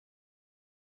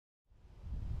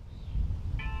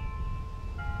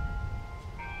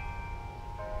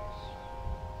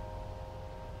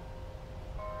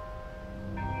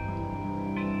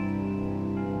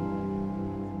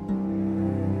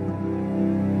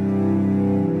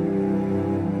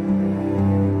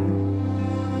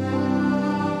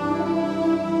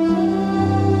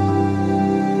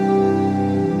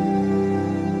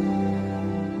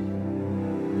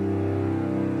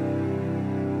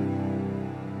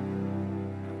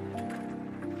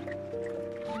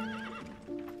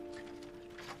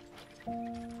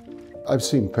I've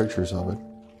seen pictures of it.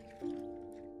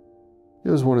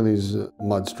 It was one of these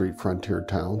mud street frontier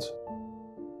towns.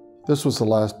 This was the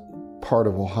last part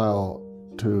of Ohio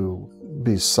to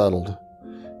be settled,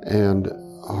 and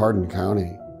Hardin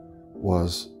County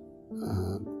was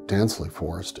densely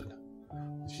forested,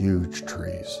 with huge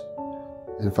trees.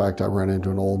 In fact, I ran into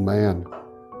an old man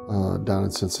down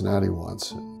in Cincinnati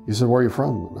once. He said, "Where are you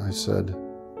from?" And I said,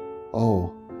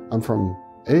 "Oh, I'm from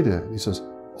Ada." He says,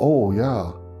 "Oh,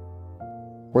 yeah,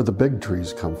 where the big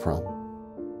trees come from."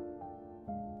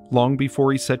 Long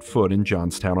before he set foot in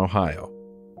Johnstown, Ohio,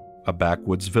 a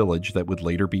backwoods village that would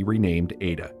later be renamed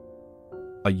Ada,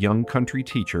 a young country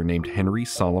teacher named Henry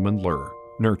Solomon Lurr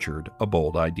nurtured a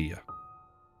bold idea.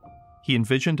 He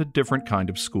envisioned a different kind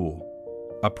of school,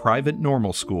 a private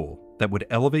normal school that would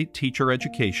elevate teacher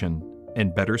education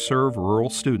and better serve rural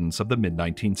students of the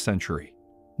mid-19th century,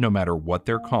 no matter what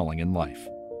their calling in life.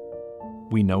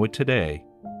 We know it today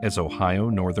as Ohio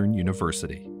Northern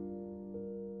University.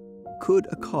 Could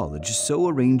a college so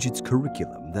arrange its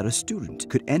curriculum that a student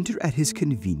could enter at his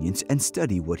convenience and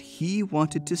study what he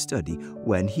wanted to study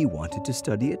when he wanted to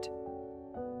study it?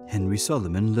 Henry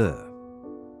Solomon Lurr.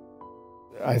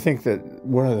 I think that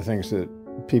one of the things that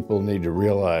people need to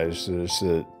realize is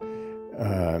that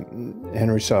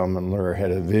Henry Solomon Lurr had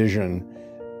a vision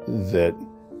that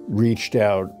reached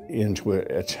out into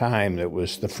a time that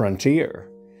was the frontier.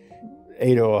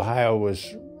 Ada, Ohio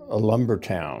was a lumber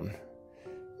town.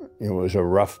 It was a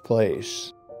rough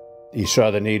place. He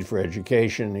saw the need for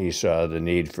education, he saw the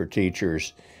need for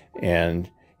teachers, and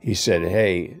he said,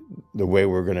 hey, the way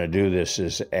we're going to do this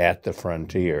is at the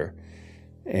frontier.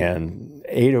 And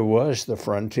Ada was the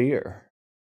frontier.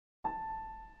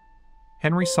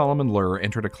 Henry Solomon Lurr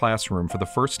entered a classroom for the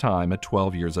first time at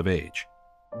 12 years of age.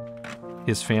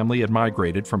 His family had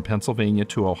migrated from Pennsylvania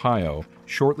to Ohio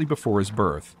shortly before his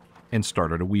birth and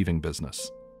started a weaving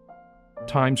business.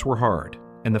 Times were hard,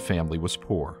 and the family was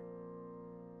poor.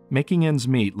 Making ends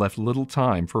meet left little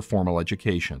time for formal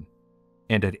education,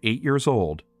 and at 8 years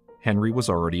old, Henry was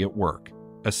already at work,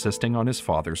 assisting on his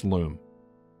father's loom.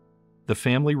 The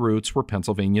family roots were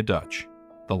Pennsylvania Dutch.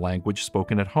 The language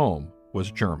spoken at home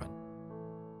was German.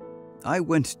 I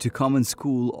went to common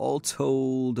school all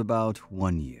told about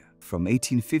 1 year, from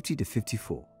 1850 to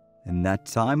 54. In that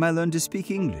time, I learned to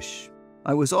speak English.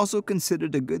 I was also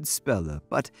considered a good speller,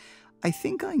 but I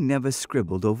think I never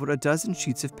scribbled over a dozen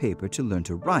sheets of paper to learn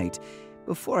to write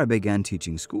before I began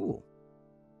teaching school.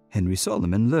 Henry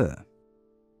Solomon Lurr.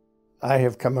 I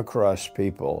have come across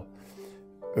people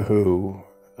who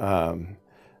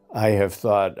I have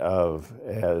thought of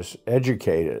as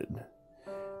educated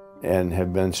and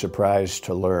have been surprised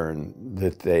to learn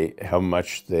that how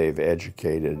much they've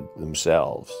educated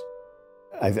themselves.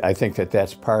 I think that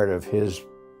that's part of his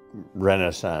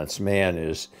Renaissance man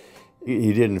is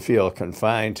he didn't feel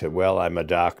confined to, well, I'm a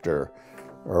doctor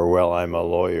or, well, I'm a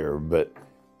lawyer, but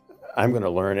I'm going to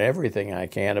learn everything I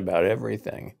can about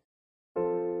everything.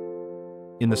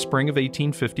 In the spring of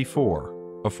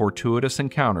 1854, a fortuitous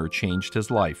encounter changed his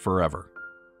life forever.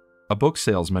 A book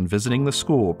salesman visiting the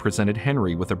school presented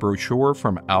Henry with a brochure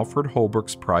from Alfred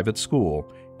Holbrook's private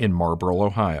school in Marlboro,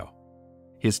 Ohio.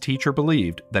 His teacher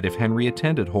believed that if Henry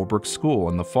attended Holbrook's school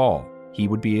in the fall, he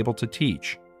would be able to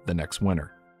teach the next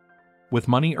winter. With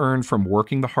money earned from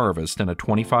working the harvest and a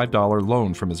 $25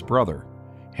 loan from his brother,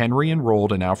 Henry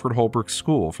enrolled in Alfred Holbrook's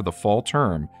school for the fall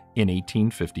term in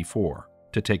 1854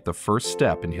 to take the first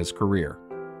step in his career.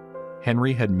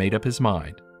 Henry had made up his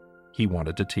mind. He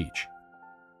wanted to teach.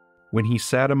 When he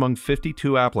sat among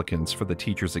 52 applicants for the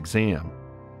teacher's exam,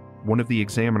 one of the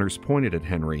examiners pointed at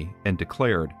Henry and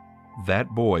declared,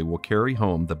 "That boy will carry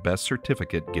home the best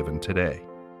certificate given today."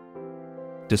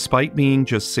 Despite being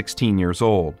just 16 years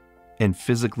old and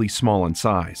physically small in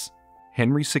size,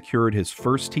 Henry secured his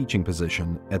first teaching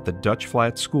position at the Dutch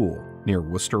Flat School near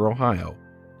Worcester, Ohio,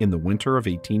 in the winter of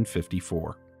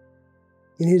 1854.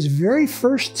 In his very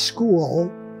first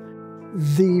school,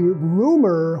 the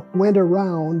rumor went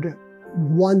around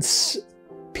once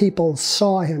people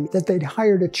saw him that they'd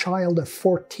hired a child of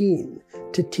 14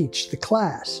 to teach the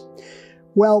class.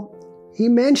 Well, he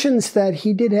mentions that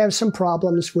he did have some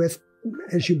problems with,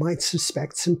 as you might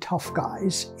suspect, some tough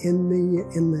guys in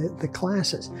the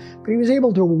classes, but he was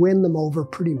able to win them over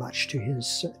pretty much to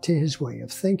his way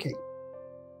of thinking.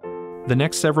 The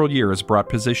next several years brought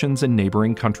positions in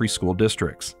neighboring country school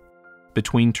districts.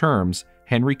 Between terms,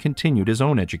 Henry continued his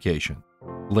own education,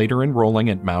 later enrolling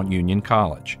at Mount Union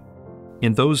College.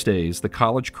 In those days, the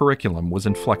college curriculum was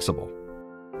inflexible.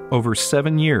 Over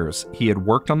 7 years, he had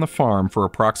worked on the farm for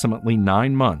approximately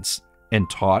 9 months and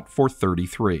taught for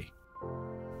 33.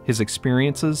 His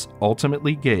experiences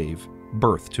ultimately gave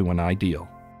birth to an ideal.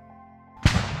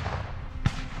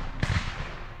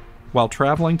 While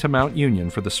traveling to Mount Union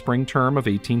for the spring term of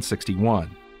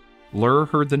 1861, Luer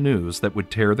heard the news that would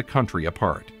tear the country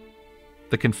apart.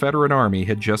 The Confederate Army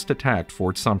had just attacked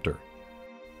Fort Sumter.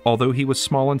 Although he was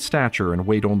small in stature and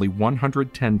weighed only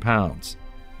 110 pounds,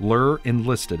 Luer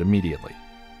enlisted immediately.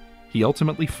 He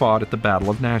ultimately fought at the Battle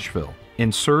of Nashville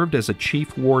and served as a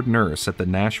chief ward nurse at the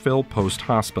Nashville Post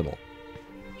Hospital.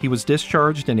 He was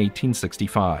discharged in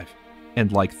 1865,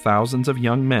 and like thousands of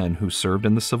young men who served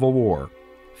in the Civil War,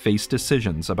 faced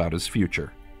decisions about his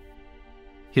future.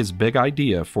 His big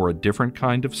idea for a different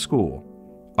kind of school,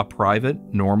 a private,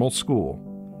 normal school,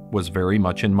 was very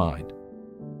much in mind.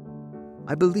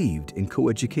 I believed in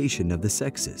co-education of the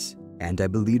sexes, and I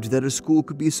believed that a school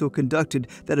could be so conducted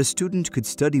that a student could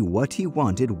study what he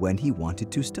wanted when he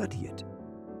wanted to study it.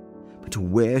 But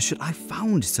where should I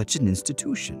found such an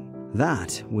institution?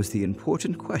 That was the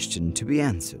important question to be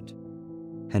answered.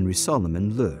 Henry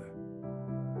Solomon Luer.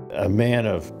 A man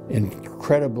of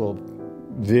incredible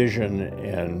vision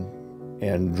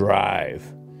and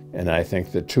drive. And I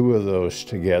think the two of those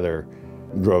together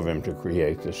drove him to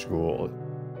create the school.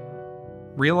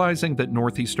 Realizing that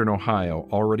northeastern Ohio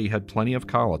already had plenty of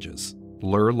colleges,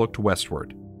 Luer looked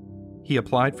westward. He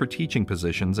applied for teaching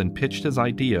positions and pitched his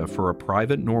idea for a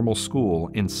private normal school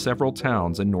in several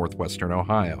towns in northwestern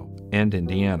Ohio and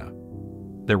Indiana.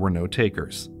 There were no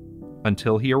takers,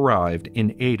 until he arrived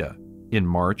in Ada in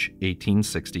March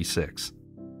 1866.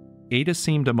 Ada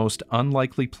seemed a most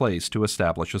unlikely place to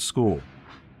establish a school,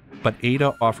 but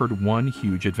Ada offered one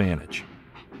huge advantage: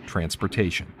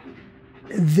 transportation.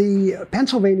 The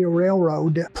Pennsylvania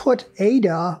Railroad put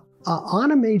Ada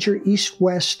on a major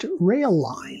east-west rail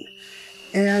line,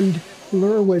 and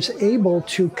Luer was able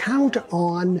to count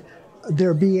on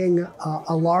there being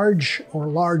a large or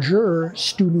larger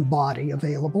student body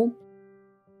available.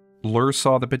 Luer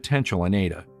saw the potential in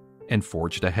Ada and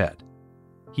forged ahead.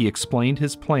 He explained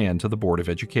his plan to the Board of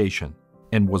Education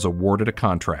and was awarded a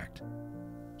contract.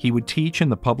 He would teach in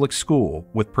the public school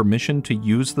with permission to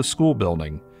use the school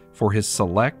building for his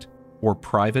select or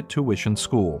private tuition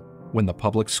school when the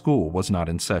public school was not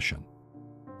in session.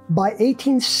 By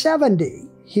 1870,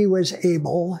 he was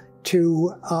able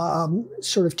to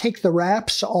sort of take the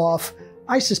wraps off,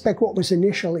 I suspect, what was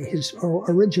originally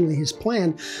his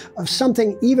plan of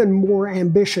something even more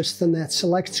ambitious than that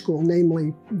select school,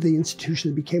 namely the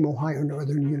institution that became Ohio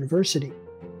Northern University.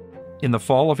 In the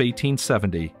fall of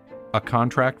 1870, a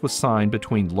contract was signed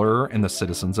between Luer and the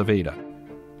citizens of Ada.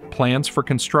 Plans for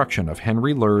construction of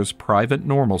Henry Luer's private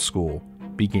normal school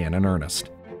began in earnest.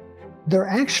 There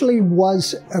actually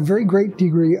was a very great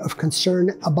degree of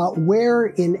concern about where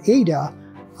in Ada,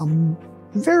 a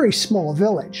very small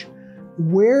village,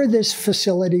 where this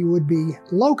facility would be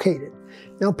located.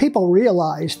 Now, people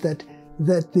realized that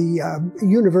the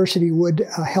university would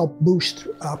help boost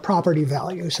property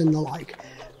values and the like.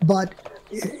 But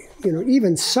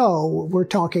even so, we're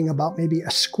talking about maybe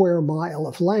a square mile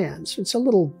of land. So it's a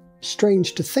little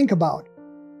strange to think about.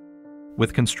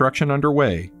 With construction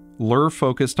underway, Luer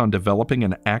focused on developing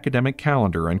an academic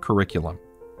calendar and curriculum.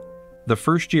 The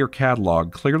first-year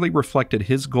catalog clearly reflected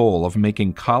his goal of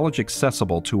making college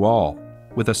accessible to all,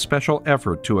 with a special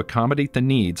effort to accommodate the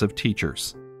needs of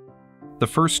teachers. The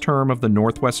first term of the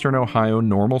Northwestern Ohio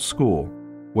Normal School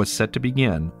was set to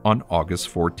begin on August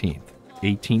 14,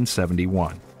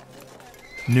 1871.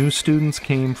 New students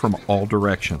came from all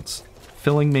directions,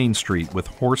 filling Main Street with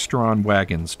horse-drawn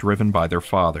wagons driven by their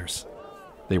fathers.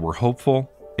 They were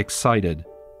hopeful, excited,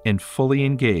 and fully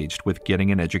engaged with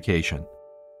getting an education.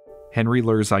 Henry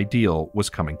Luer's ideal was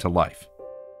coming to life.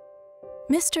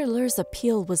 Mr. Luer's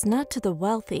appeal was not to the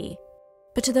wealthy,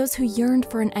 but to those who yearned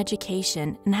for an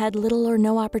education and had little or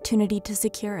no opportunity to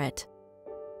secure it.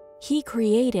 He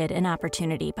created an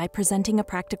opportunity by presenting a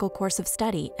practical course of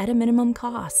study at a minimum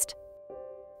cost.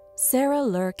 Sarah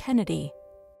Luer Kennedy.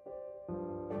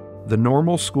 The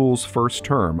normal school's first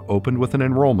term opened with an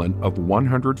enrollment of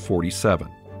 147.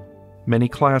 Many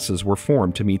classes were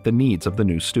formed to meet the needs of the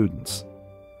new students.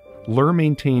 Luer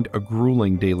maintained a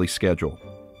grueling daily schedule,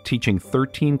 teaching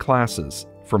 13 classes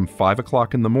from 5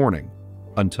 o'clock in the morning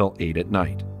until 8 at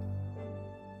night.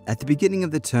 At the beginning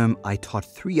of the term, I taught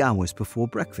 3 hours before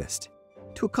breakfast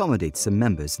to accommodate some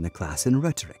members in the class in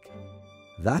rhetoric.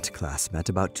 That class met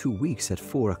about 2 weeks at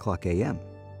 4 o'clock a.m.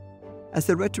 As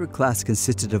the rhetoric class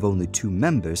consisted of only 2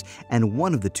 members and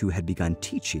one of the 2 had begun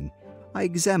teaching, I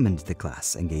examined the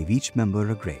class and gave each member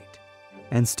a grade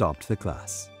and stopped the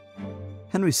class.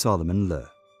 Henry Solomon Luer.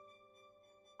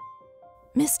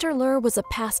 Mr. Luer was a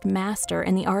past master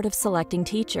in the art of selecting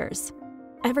teachers.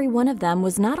 Every one of them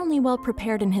was not only well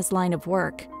prepared in his line of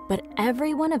work, but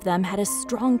every one of them had a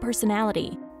strong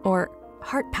personality, or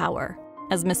heart power,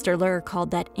 as Mr. Lur called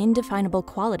that indefinable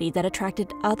quality that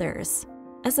attracted others,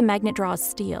 as a magnet draws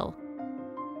steel.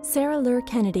 Sarah Lur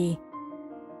Kennedy.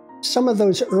 Some of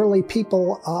those early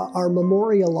people are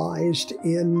memorialized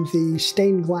in the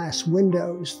stained glass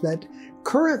windows that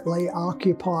currently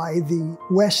occupy the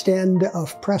west end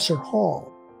of Presser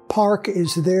Hall. Park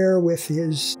is there with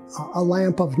his a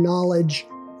lamp of knowledge,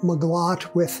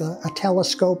 McGlott with a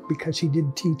telescope because he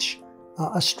did teach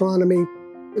astronomy.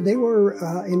 They were,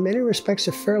 in many respects,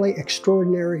 a fairly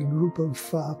extraordinary group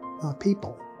of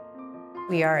people.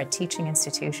 We are a teaching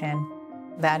institution.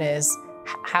 That is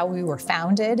how we were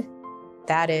founded.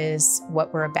 That is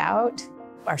what we're about.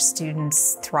 Our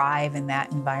students thrive in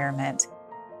that environment.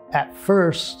 At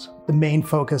first, the main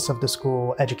focus of the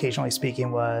school, educationally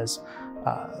speaking, was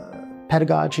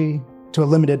pedagogy to a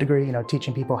limited degree,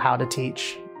 teaching people how to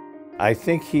teach. I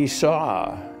think he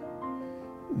saw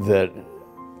that,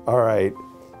 all right,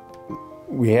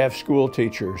 we have school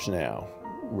teachers now.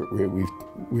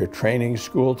 We're training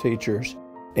school teachers,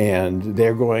 and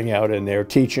they're going out and they're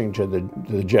teaching to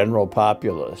the general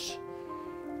populace.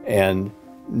 And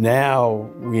now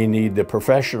we need the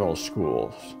professional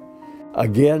schools,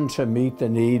 again, to meet the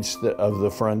needs of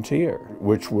the frontier,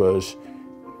 which was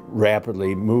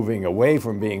rapidly moving away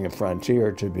from being a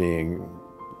frontier to being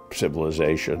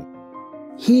civilization.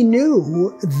 He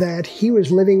knew that he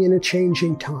was living in a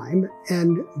changing time,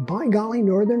 and by golly,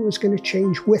 Northern was going to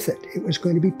change with it. It was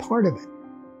going to be part of it.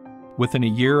 Within a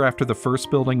year after the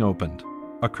first building opened,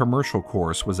 a commercial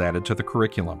course was added to the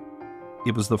curriculum.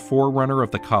 It was the forerunner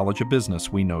of the College of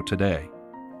Business we know today.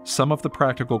 Some of the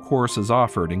practical courses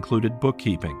offered included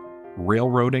bookkeeping,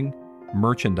 railroading,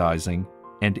 merchandising,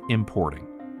 and importing.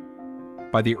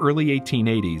 By the early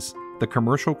 1880s, the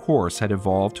commercial course had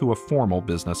evolved to a formal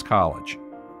business college.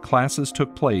 Classes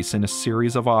took place in a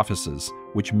series of offices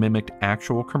which mimicked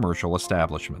actual commercial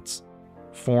establishments.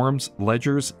 Forms,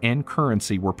 ledgers, and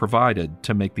currency were provided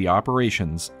to make the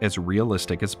operations as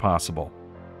realistic as possible.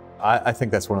 I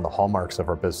think that's one of the hallmarks of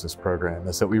our business program,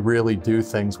 is that we really do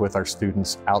things with our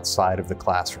students outside of the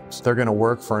classrooms. They're going to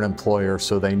work for an employer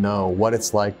so they know what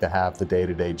it's like to have the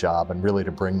day-to-day job and really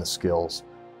to bring the skills.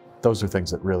 Those are things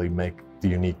that really make the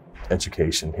unique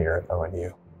education here at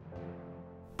ONU.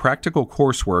 Practical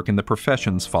coursework in the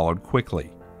professions followed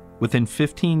quickly. Within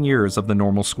 15 years of the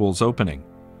normal school's opening,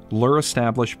 Lur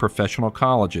established professional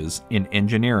colleges in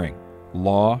engineering,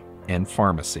 law, and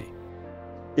pharmacy.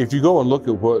 If you go and look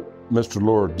at what Mr.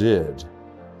 Lur did,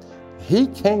 he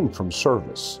came from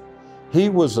service. He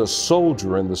was a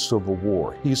soldier in the Civil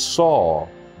War. He saw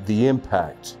the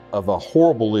impact of a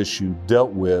horrible issue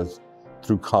dealt with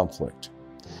through conflict.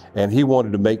 And he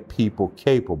wanted to make people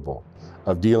capable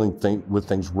of dealing with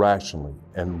things rationally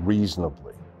and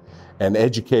reasonably. And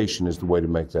education is the way to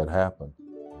make that happen.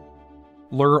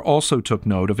 Lur also took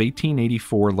note of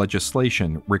 1884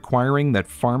 legislation requiring that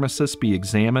pharmacists be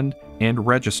examined and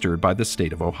registered by the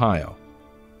state of Ohio.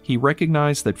 He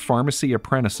recognized that pharmacy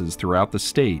apprentices throughout the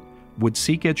state would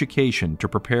seek education to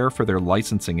prepare for their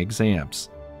licensing exams.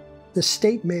 The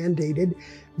state mandated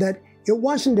that it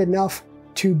wasn't enough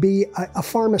to be a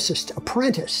pharmacist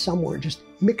apprentice somewhere, just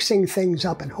mixing things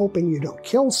up and hoping you don't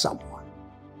kill someone.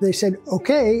 They said,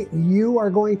 okay, you are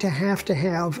going to have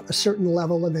a certain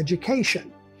level of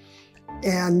education.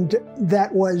 And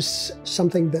that was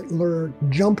something that Lur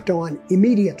jumped on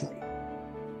immediately,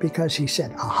 because he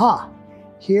said, aha,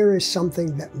 here is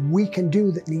something that we can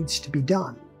do that needs to be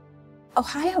done.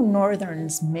 Ohio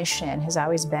Northern's mission has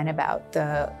always been about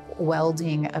the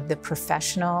welding of the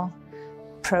professional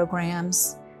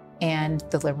programs and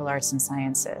the liberal arts and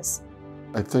sciences.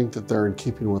 I think that they're in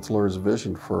keeping with Lur's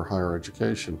vision for higher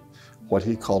education, what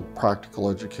he called practical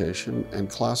education and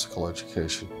classical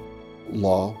education.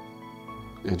 Law,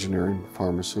 engineering,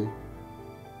 pharmacy,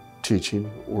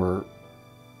 teaching were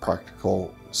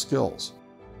practical skills.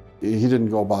 He didn't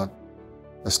go about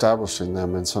establishing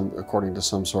them according to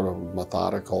some sort of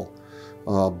methodical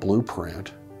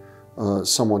blueprint.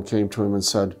 Someone came to him and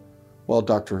said, well,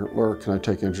 Dr. Lur, can I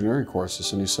take engineering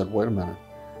courses? And he said, wait a minute.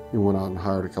 He went out and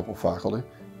hired a couple faculty.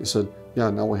 He said, yeah,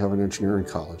 now we have an engineering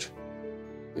college.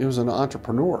 He was an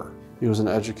entrepreneur. He was an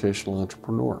educational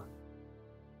entrepreneur.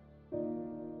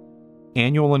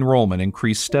 Annual enrollment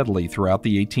increased steadily throughout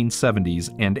the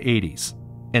 1870s and 80s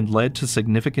and led to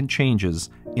significant changes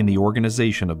in the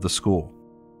organization of the school.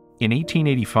 In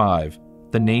 1885,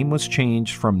 the name was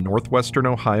changed from Northwestern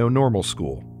Ohio Normal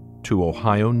School to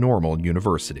Ohio Normal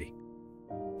University.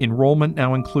 Enrollment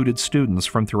now included students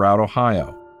from throughout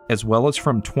Ohio, as well as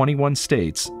from 21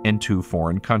 states and 2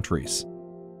 foreign countries.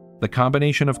 The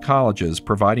combination of colleges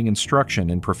providing instruction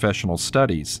in professional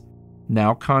studies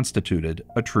now constituted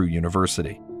a true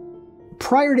university.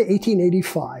 Prior to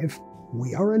 1885,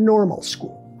 we are a normal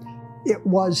school. It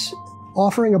was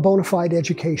offering a bona fide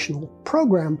educational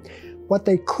program. What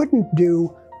they couldn't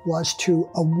do was to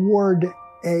award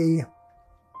a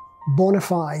bona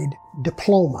fide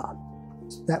diploma.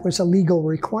 That was a legal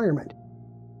requirement.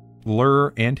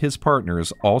 Luhr and his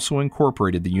partners also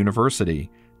incorporated the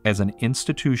university as an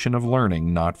institution of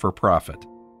learning not for profit.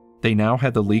 They now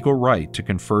had the legal right to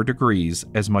confer degrees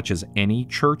as much as any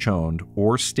church-owned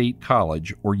or state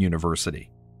college or university.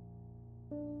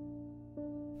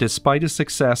 Despite his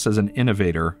success as an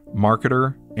innovator,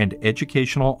 marketer, and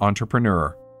educational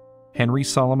entrepreneur, Henry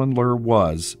Solomon Luhr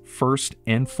was, first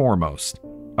and foremost,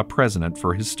 a president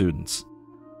for his students.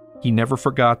 He never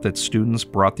forgot that students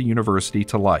brought the university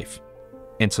to life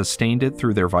and sustained it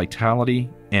through their vitality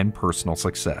and personal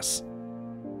success.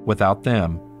 Without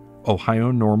them,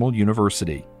 Ohio Normal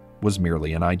University was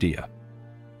merely an idea.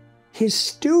 His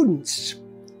students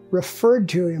referred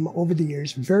to him over the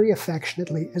years very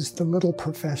affectionately as the little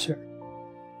professor.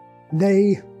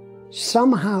 They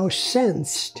somehow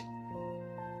sensed,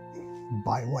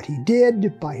 by what he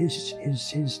did, by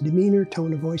his demeanor,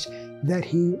 tone of voice, that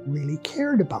he really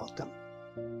cared about them.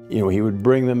 You know, he would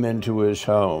bring them into his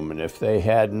home, and if they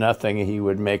had nothing, he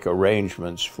would make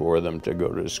arrangements for them to go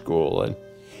to school. And,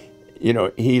 you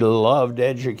know, he loved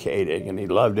educating, and he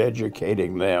loved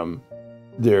educating them.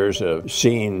 There's a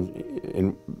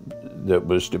scene that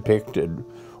was depicted,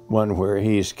 one where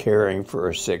he's caring for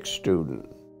a sick student.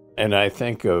 And I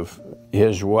think of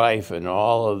his wife and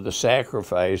all of the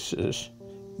sacrifices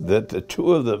that the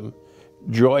two of them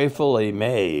joyfully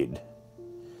made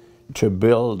to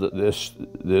build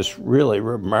this really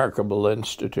remarkable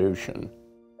institution.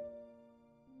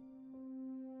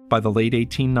 By the late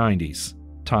 1890s,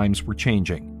 times were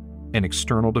changing, and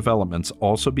external developments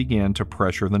also began to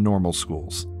pressure the normal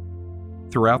schools.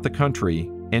 Throughout the country,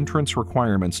 entrance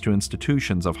requirements to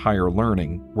institutions of higher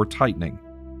learning were tightening.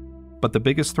 But the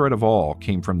biggest threat of all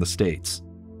came from the states.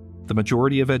 The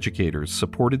majority of educators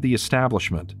supported the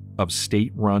establishment of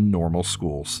state-run normal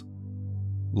schools.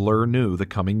 Luhr knew the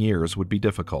coming years would be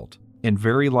difficult and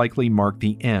very likely mark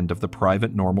the end of the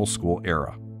private normal school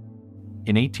era.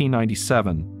 In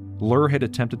 1897, Luhr had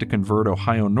attempted to convert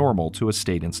Ohio Normal to a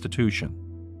state institution.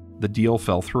 The deal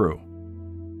fell through.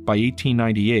 By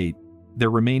 1898,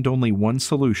 there remained only one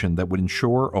solution that would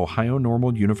ensure Ohio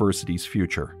Normal University's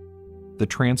future: the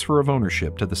transfer of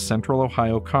ownership to the Central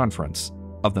Ohio Conference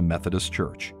of the Methodist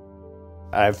Church.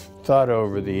 I've thought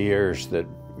over the years that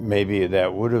maybe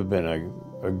that would have been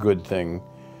a good thing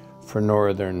for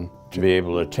Northern to be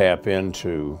able to tap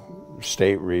into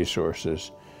state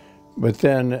resources. But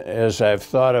then, as I've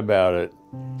thought about it,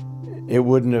 it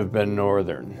wouldn't have been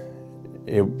Northern.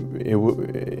 It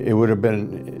would have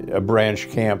been a branch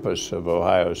campus of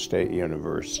Ohio State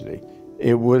University.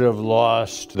 It would have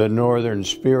lost the Northern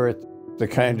spirit, the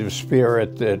kind of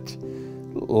spirit that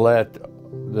let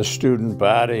the student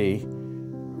body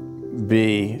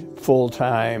be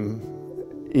full-time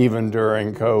even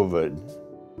during COVID.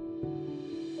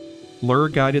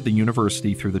 Luhr guided the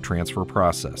university through the transfer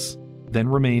process, then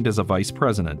remained as a vice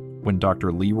president when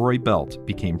Dr. Leroy Belt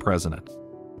became president.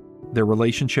 Their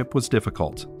relationship was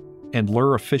difficult, and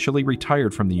Luhr officially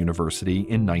retired from the university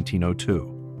in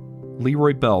 1902.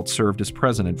 Leroy Belt served as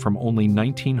president from only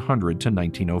 1900 to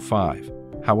 1905.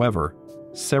 However,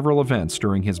 several events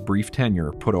during his brief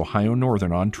tenure put Ohio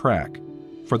Northern on track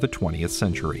for the 20th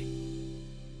century.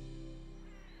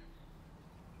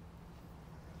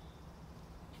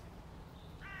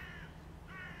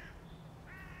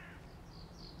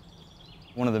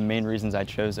 One of the main reasons I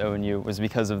chose ONU was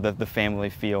because of the family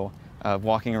feel of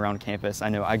walking around campus. I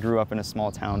know I grew up in a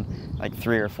small town, like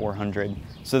 300 or 400,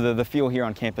 so the feel here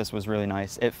on campus was really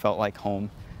nice. It felt like home.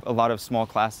 A lot of small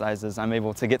class sizes. I'm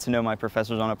able to get to know my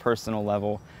professors on a personal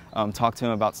level, talk to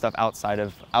them about stuff outside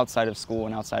of school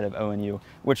and outside of ONU,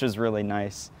 which is really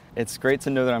nice. It's great to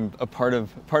know that I'm a part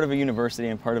of a university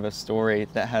and part of a story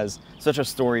that has such a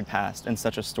storied past and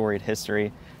such a storied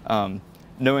history.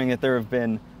 Knowing that there have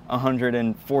been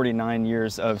 149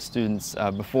 years of students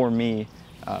before me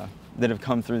that have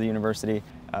come through the university,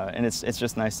 and it's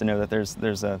just nice to know that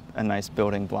there's a nice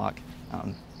building block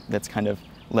that's kind of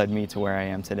led me to where I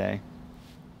am today.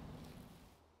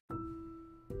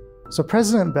 So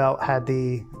President Belt had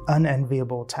the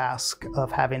unenviable task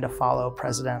of having to follow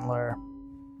President Luhr,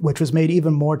 which was made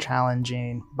even more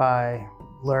challenging by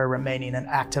Luhr remaining an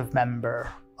active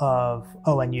member of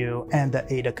ONU and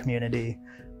the Ada community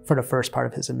for the first part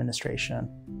of his administration.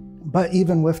 But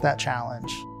even with that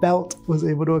challenge, Belt was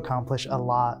able to accomplish a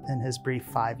lot in his brief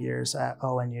 5 years at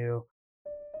ONU.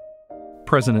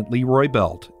 President Leroy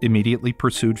Belt immediately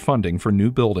pursued funding for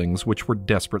new buildings which were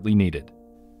desperately needed,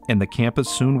 and the campus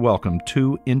soon welcomed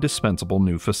 2 indispensable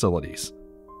new facilities.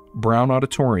 Brown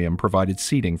Auditorium provided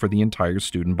seating for the entire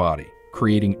student body,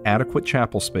 creating adequate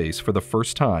chapel space for the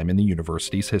first time in the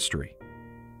university's history.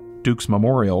 Duke's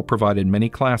Memorial provided many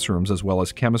classrooms as well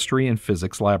as chemistry and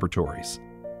physics laboratories.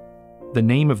 The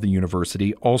name of the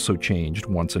university also changed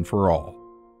once and for all.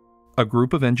 A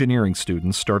group of engineering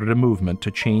students started a movement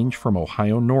to change from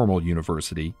Ohio Normal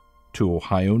University to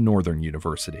Ohio Northern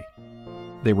University.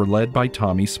 They were led by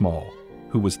Tommy Small,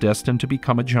 who was destined to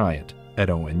become a giant at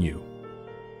ONU.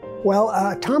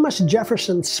 Well, Thomas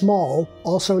Jefferson Small,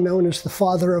 also known as the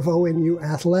father of ONU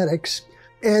athletics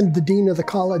and the dean of the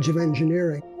College of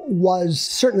Engineering, was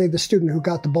certainly the student who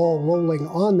got the ball rolling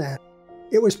on that.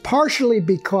 It was partially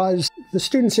because the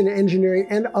students in engineering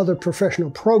and other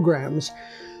professional programs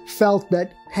felt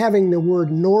that having the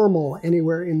word normal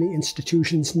anywhere in the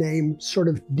institution's name sort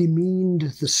of demeaned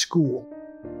the school.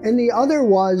 And the other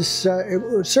was,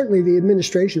 certainly the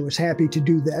administration was happy to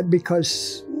do that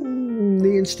because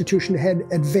the institution had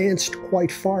advanced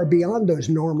quite far beyond those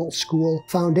normal school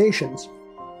foundations.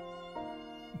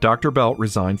 Dr. Belt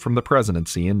resigned from the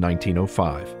presidency in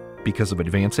 1905 because of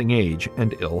advancing age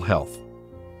and ill health.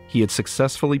 He had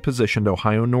successfully positioned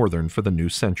Ohio Northern for the new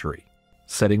century,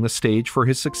 setting the stage for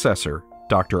his successor,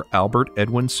 Dr. Albert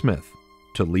Edwin Smith,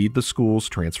 to lead the school's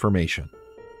transformation.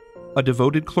 A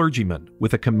devoted clergyman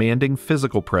with a commanding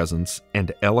physical presence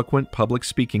and eloquent public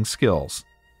speaking skills,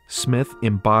 Smith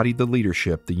embodied the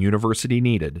leadership the university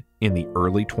needed in the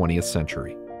early 20th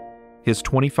century. His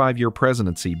 25-year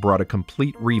presidency brought a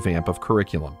complete revamp of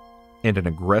curriculum and an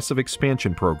aggressive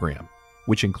expansion program,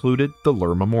 which included the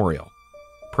Luhr Memorial,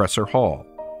 Presser Hall,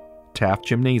 Taft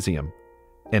Gymnasium,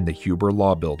 and the Huber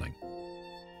Law Building.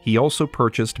 He also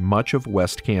purchased much of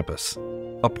West Campus,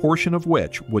 a portion of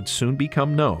which would soon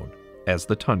become known as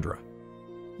the Tundra.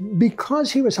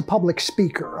 Because he was a public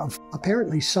speaker of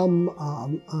apparently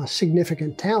some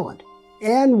significant talent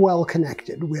and well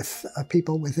connected with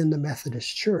people within the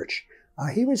Methodist Church,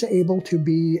 he was able to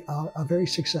be a very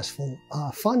successful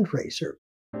fundraiser.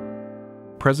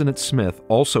 President Smith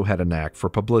also had a knack for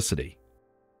publicity.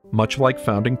 Much like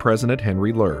founding President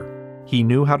Henry Luhr, he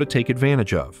knew how to take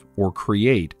advantage of or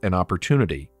create an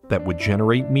opportunity that would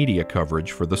generate media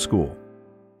coverage for the school.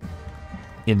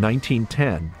 In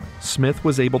 1910, Smith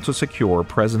was able to secure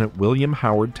President William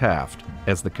Howard Taft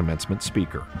as the commencement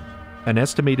speaker. An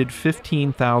estimated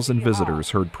 15,000 visitors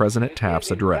heard President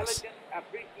Taft's address.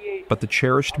 But the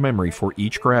cherished memory for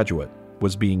each graduate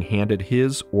was being handed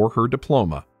his or her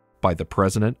diploma by the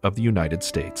President of the United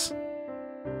States.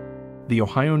 The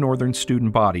Ohio Northern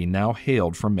student body now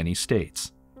hailed from many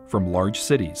states, from large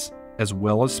cities as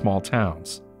well as small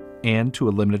towns, and to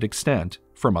a limited extent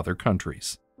from other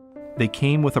countries. They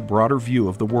came with a broader view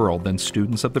of the world than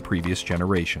students of the previous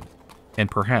generation,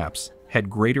 and perhaps had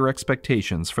greater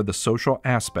expectations for the social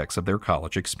aspects of their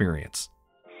college experience.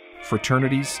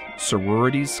 Fraternities,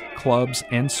 sororities, clubs,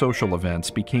 and social events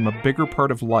became a bigger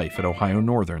part of life at Ohio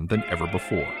Northern than ever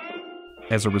before.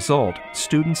 As a result,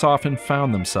 students often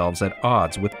found themselves at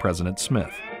odds with President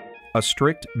Smith. A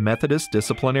strict Methodist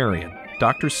disciplinarian,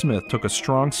 Dr. Smith took a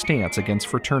strong stance against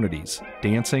fraternities,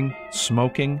 dancing,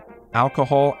 smoking,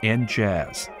 alcohol, and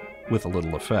jazz, with a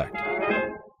little effect.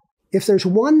 If there's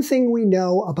one thing we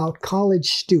know about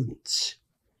college students,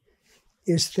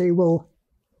 is they will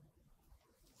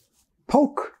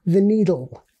poke the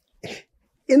needle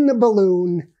in the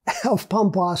balloon of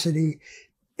pomposity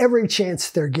every chance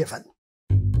they're given.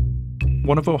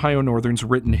 One of Ohio Northern's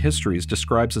written histories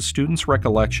describes a student's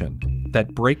recollection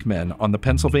that brakemen on the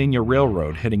Pennsylvania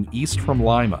Railroad heading east from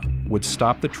Lima would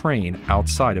stop the train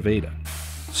outside of Ada.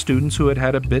 Students who had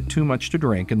had a bit too much to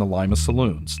drink in the Lima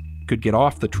saloons could get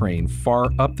off the train far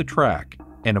up the track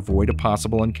and avoid a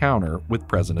possible encounter with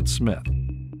President Smith.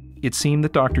 It seemed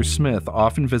that Dr. Smith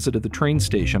often visited the train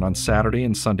station on Saturday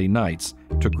and Sunday nights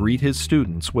to greet his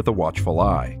students with a watchful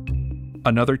eye.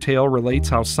 Another tale relates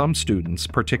how some students,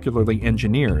 particularly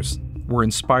engineers, were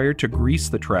inspired to grease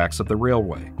the tracks of the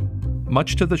railway.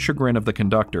 Much to the chagrin of the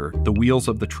conductor, the wheels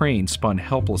of the train spun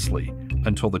helplessly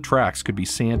until the tracks could be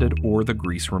sanded or the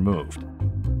grease removed.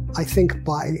 I think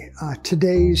by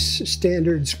today's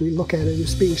standards, we look at it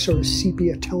as being sort of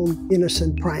sepia-tone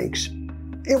innocent pranks.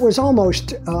 It was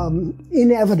almost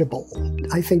inevitable.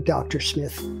 I think Dr.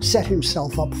 Smith set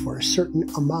himself up for a certain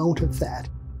amount of that.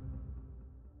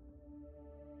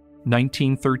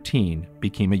 1913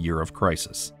 became a year of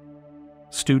crisis.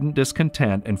 Student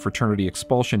discontent and fraternity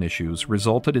expulsion issues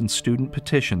resulted in student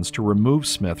petitions to remove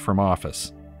Smith from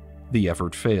office. The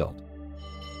effort failed.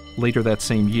 Later that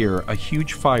same year, a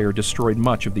huge fire destroyed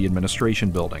much of the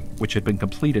administration building, which had been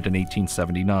completed in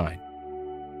 1879,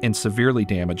 and severely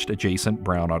damaged adjacent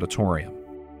Brown Auditorium.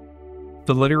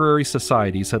 The literary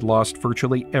societies had lost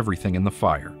virtually everything in the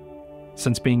fire.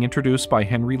 Since being introduced by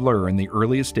Henry Ler in the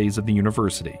earliest days of the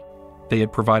university, they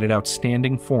had provided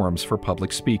outstanding forums for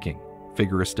public speaking,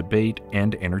 vigorous debate,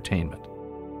 and entertainment.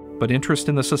 But interest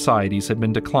in the societies had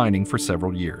been declining for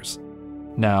several years.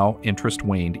 Now, interest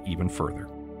waned even further.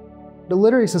 The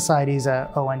literary societies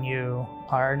at ONU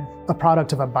are a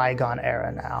product of a bygone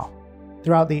era now.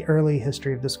 Throughout the early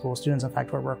history of the school, students, in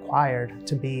fact, were required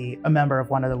to be a member of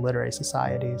one of the literary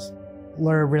societies.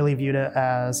 Ler really viewed it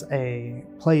as a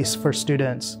place for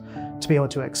students to be able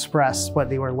to express what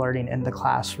they were learning in the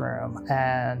classroom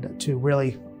and to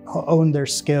really own their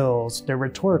skills, their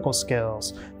rhetorical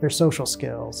skills, their social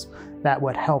skills that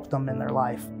would help them in their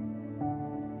life.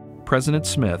 President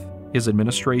Smith, his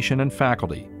administration and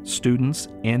faculty, students,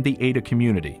 and the Ada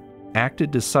community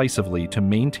acted decisively to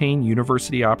maintain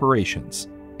university operations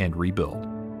and rebuild.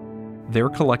 Their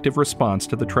collective response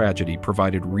to the tragedy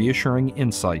provided reassuring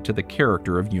insight to the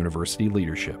character of university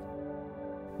leadership.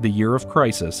 The year of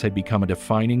crisis had become a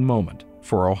defining moment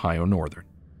for Ohio Northern.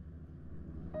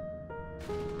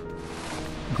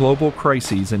 Global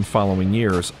crises in following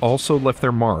years also left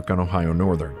their mark on Ohio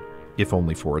Northern, if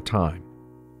only for a time.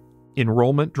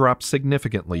 Enrollment dropped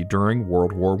significantly during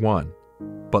World War I,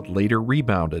 but later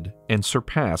rebounded and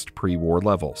surpassed pre-war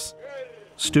levels.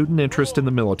 Student interest in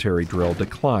the military drill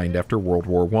declined after World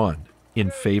War I in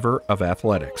favor of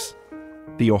athletics.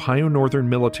 The Ohio Northern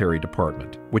Military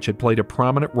Department, which had played a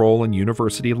prominent role in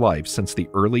university life since the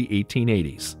early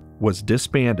 1880s, was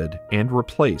disbanded and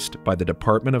replaced by the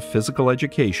Department of Physical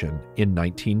Education in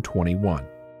 1921.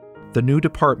 The new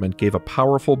department gave a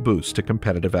powerful boost to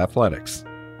competitive athletics.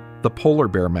 The polar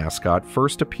bear mascot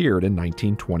first appeared in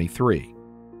 1923.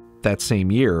 That same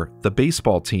year, the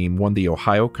baseball team won the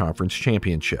Ohio Conference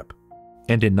Championship.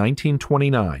 And in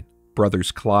 1929,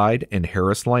 brothers Clyde and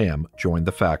Harris Lamb joined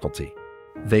the faculty.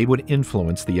 They would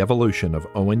influence the evolution of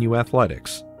ONU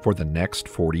athletics for the next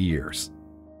 40 years.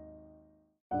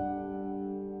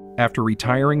 After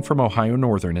retiring from Ohio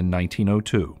Northern in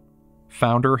 1902,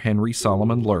 founder Henry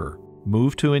Solomon Ler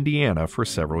moved to Indiana for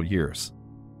several years.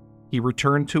 He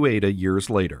returned to Ada years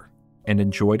later and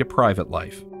enjoyed a private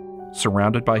life,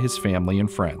 surrounded by his family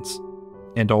and friends,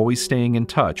 and always staying in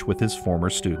touch with his former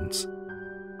students.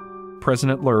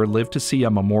 President Ler lived to see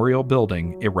a memorial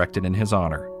building erected in his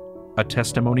honor, a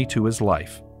testimony to his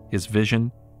life, his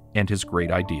vision, and his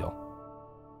great ideal.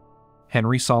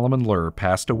 Henry Solomon Ler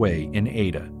passed away in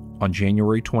Ada on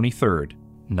January 23,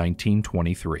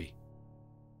 1923.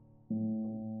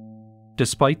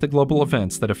 Despite the global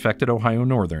events that affected Ohio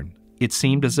Northern, it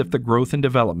seemed as if the growth and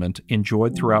development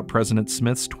enjoyed throughout President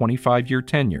Smith's 25-year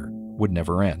tenure would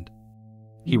never end.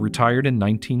 He retired in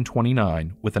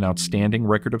 1929 with an outstanding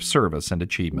record of service and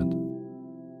achievement.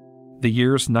 The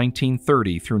years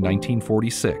 1930 through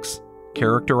 1946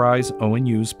 characterize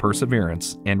ONU's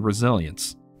perseverance and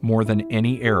resilience more than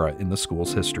any era in the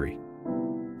school's history.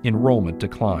 Enrollment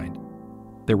declined.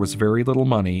 There was very little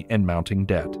money and mounting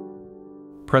debt.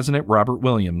 President Robert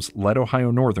Williams led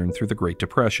Ohio Northern through the Great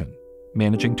Depression,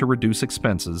 managing to reduce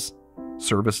expenses,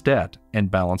 service debt, and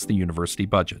balance the university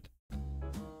budget.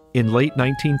 In late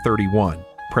 1931,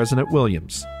 President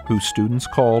Williams, who students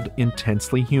called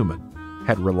intensely human,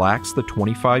 had relaxed the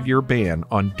 25-year ban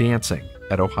on dancing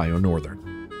at Ohio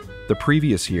Northern. The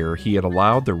previous year, he had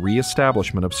allowed the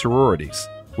re-establishment of sororities,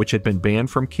 which had been banned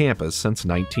from campus since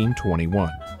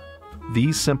 1921.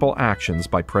 These simple actions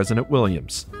by President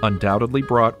Williams undoubtedly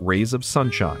brought rays of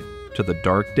sunshine to the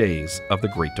dark days of the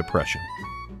Great Depression.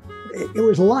 It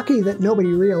was lucky that nobody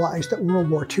realized that World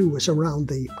War II was around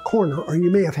the corner, or you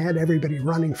may have had everybody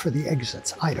running for the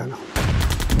exits. I don't know.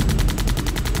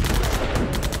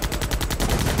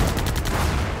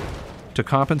 To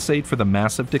compensate for the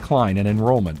massive decline in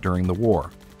enrollment during the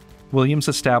war, Williams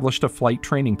established a flight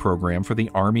training program for the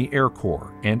Army Air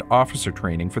Corps and officer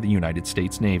training for the United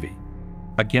States Navy.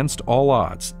 Against all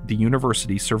odds, the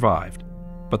university survived,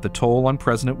 but the toll on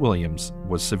President Williams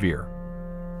was severe.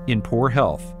 In poor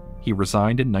health, he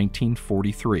resigned in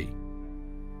 1943.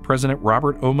 President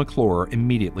Robert O. McClure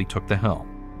immediately took the helm.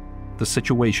 The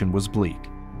situation was bleak.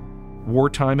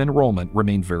 Wartime enrollment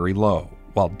remained very low,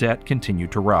 while debt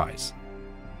continued to rise.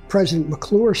 President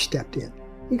McClure stepped in.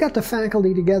 He got the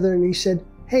faculty together and he said,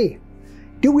 "Hey,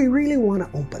 do we really want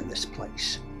to open this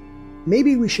place?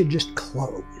 Maybe we should just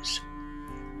close."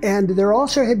 And there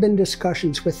also had been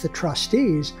discussions with the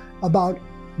trustees about,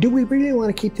 do we really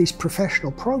want to keep these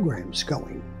professional programs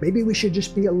going? Maybe we should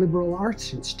just be a liberal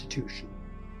arts institution.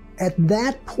 At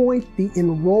that point, the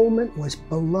enrollment was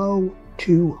below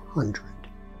 200.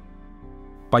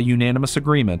 By unanimous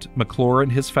agreement, McClure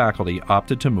and his faculty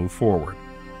opted to move forward.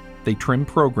 They trimmed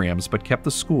programs but kept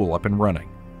the school up and running.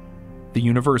 The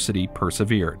university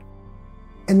persevered.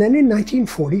 And then in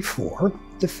 1944,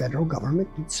 the federal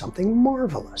government did something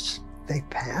marvelous. They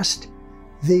passed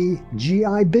the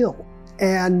GI Bill.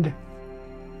 And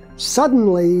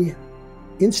suddenly,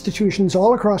 institutions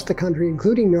all across the country,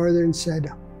 including Northern,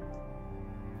 said,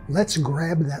 let's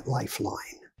grab that lifeline.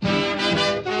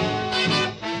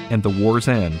 And the war's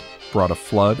end brought a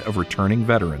flood of returning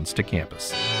veterans to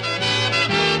campus.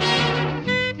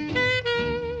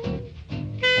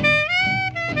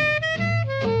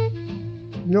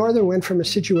 Northern went from a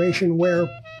situation where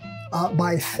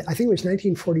by, I think it was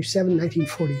 1947,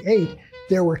 1948,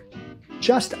 there were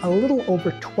just a little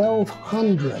over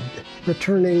 1,200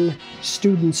 returning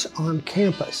students on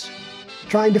campus.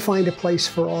 Trying to find a place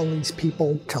for all these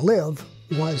people to live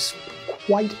was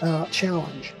quite a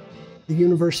challenge. The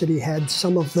university had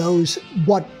some of those,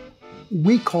 what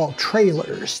we call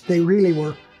trailers. They really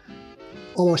were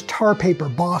almost tar paper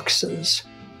boxes.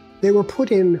 They were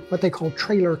put in what they call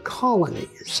trailer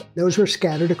colonies. Those were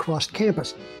scattered across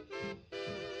campus.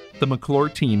 The McClure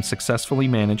team successfully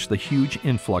managed the huge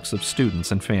influx of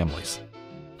students and families.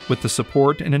 With the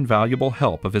support and invaluable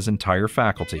help of his entire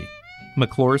faculty,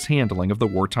 McClure's handling of the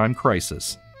wartime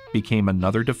crisis became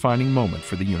another defining moment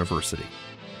for the university.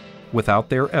 Without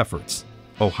their efforts,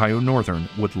 Ohio Northern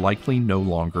would likely no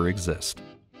longer exist.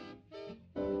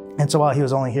 And so while he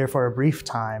was only here for a brief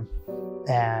time,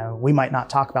 and we might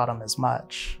not talk about him as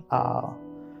much,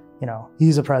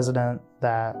 he's a president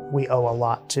that we owe a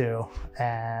lot to,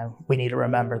 and we need to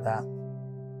remember that.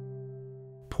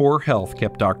 Poor health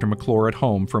kept Dr. McClure at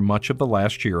home for much of the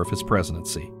last year of his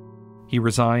presidency. He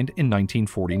resigned in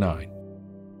 1949.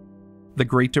 The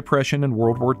Great Depression and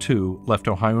World War II left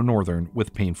Ohio Northern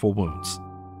with painful wounds.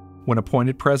 When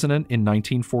appointed president in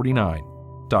 1949,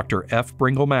 Dr. F.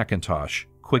 Bringle McIntosh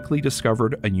quickly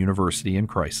discovered a university in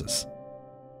crisis.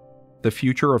 The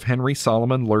future of Henry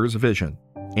Solomon Luhr's vision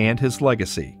and his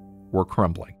legacy were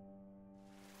crumbling.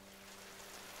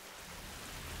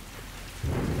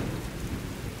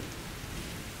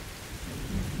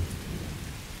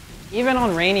 Even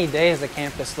on rainy days, the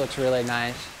campus looks really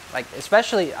nice.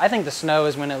 Especially, I think the snow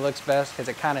is when it looks best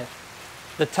because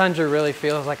the tundra really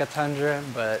feels like a tundra,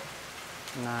 but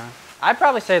nah. I'd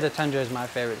probably say the tundra is my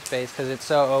favorite space because it's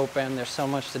so open, there's so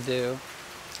much to do.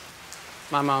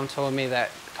 My mom told me that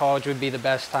college would be the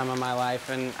best time of my life,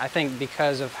 and I think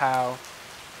because of how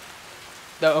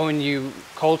the ONU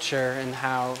culture and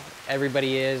how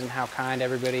everybody is and how kind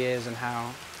everybody is and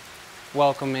how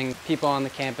welcoming people on the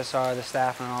campus are, the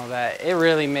staff and all that, it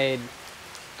really made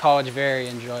college very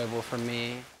enjoyable for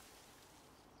me.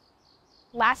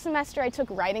 Last semester I took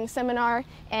writing seminar,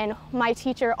 and my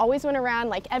teacher always went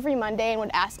around every Monday and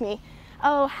would ask me,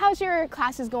 oh, how's your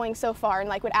classes going so far? And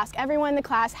would ask everyone in the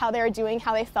class how they were doing,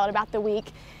 how they felt about the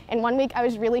week. And one week I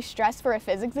was really stressed for a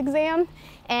physics exam,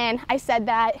 and I said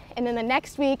that, and then the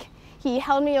next week he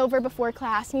held me over before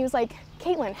class and he was like,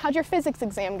 Caitlin, how'd your physics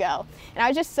exam go? And I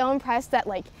was just so impressed that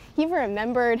he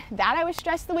remembered that I was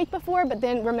stressed the week before, but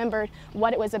then remembered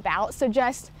what it was about. So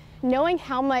just knowing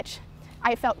how much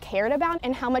I felt cared about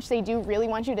and how much they do really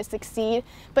want you to succeed,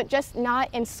 but just not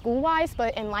in school-wise,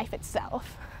 but in life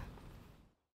itself.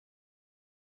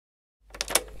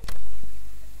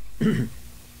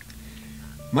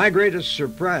 My greatest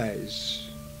surprise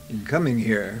in coming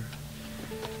here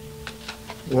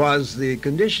was the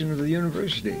condition of the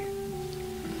university.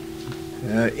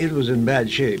 It was in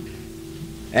bad shape,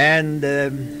 and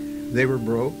they were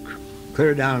broke,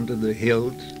 clear down to the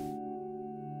hilt.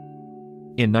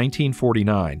 In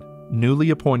 1949, newly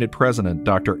appointed President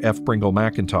Dr. F. Bringle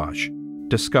McIntosh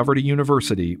discovered a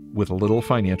university with little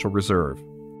financial reserve.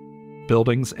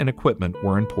 Buildings and equipment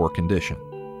were in poor condition.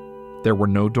 There were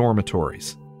no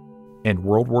dormitories, and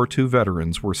World War II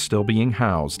veterans were still being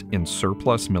housed in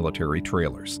surplus military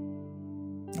trailers.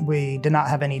 We did not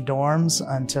have any dorms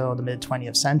until the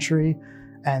mid-20th century,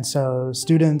 and so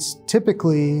students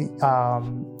typically,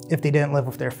 if they didn't live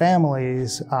with their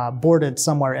families, boarded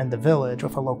somewhere in the village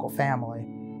with a local family.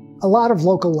 A lot of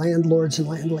local landlords and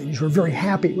landladies were very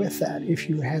happy with that. If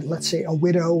you had, let's say, a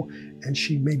widow and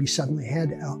she maybe suddenly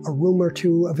had a room or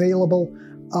two available,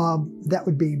 that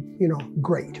would be,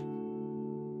 great.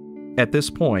 At this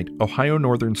point, Ohio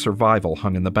Northern's survival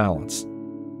hung in the balance.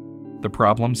 The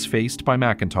problems faced by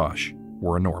McIntosh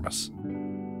were enormous.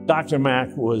 Dr.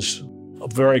 Mack was a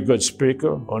very good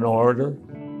speaker, an orator.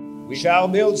 We shall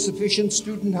build sufficient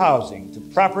student housing to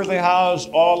properly house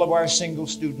all of our single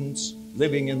students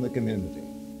living in the community.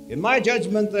 In my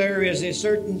judgment, there is a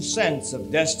certain sense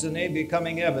of destiny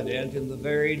becoming evident in the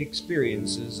varied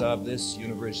experiences of this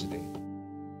university.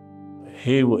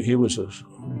 He was a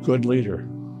good leader.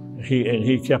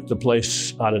 He kept the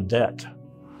place out of debt.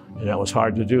 And that was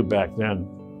hard to do back then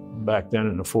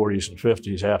in the 40s and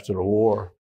 50s after the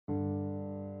war.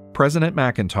 President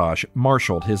McIntosh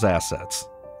marshaled his assets.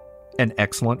 An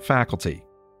excellent faculty,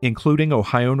 including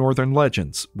Ohio Northern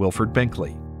legends Wilford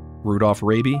Binkley, Rudolph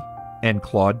Raby, and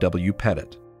Claude W.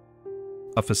 Pettit.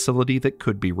 A facility that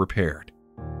could be repaired.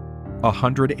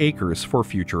 100 acres for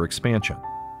future expansion.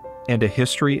 And a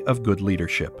history of good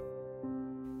leadership.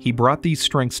 He brought these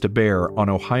strengths to bear on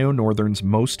Ohio Northern's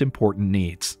most important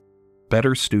needs: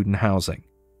 better student housing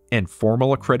and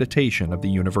formal accreditation of the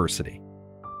university.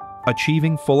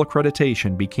 Achieving full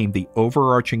accreditation became the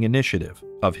overarching initiative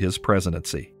of his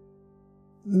presidency.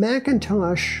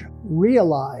 McIntosh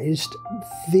realized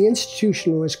the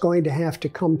institution was going to have to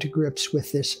come to grips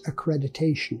with this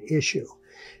accreditation issue.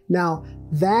 Now,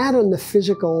 that and the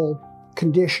physical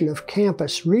condition of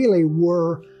campus really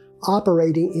were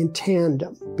operating in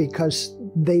tandem because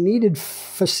they needed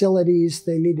facilities,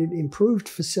 they needed improved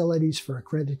facilities for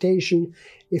accreditation.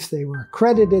 If they were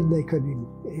accredited, they could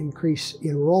increase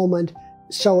enrollment.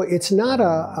 So it's not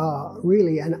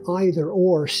really an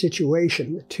either-or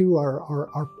situation. The two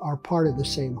are part of the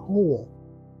same whole.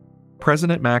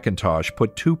 President McIntosh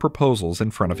put two proposals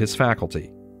in front of his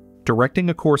faculty, directing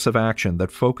a course of action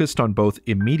that focused on both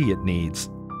immediate needs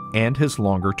and his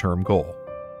longer-term goal.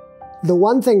 The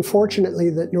one thing, fortunately,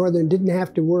 that Northern didn't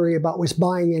have to worry about was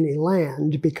buying any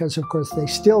land because, of course, they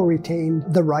still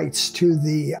retained the rights to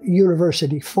the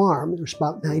university farm. There's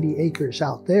about 90 acres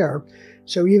out there.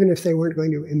 So even if they weren't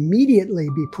going to immediately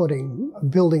be putting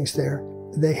buildings there,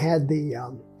 they had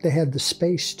the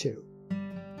space to.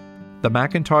 The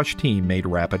McIntosh team made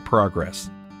rapid progress.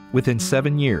 Within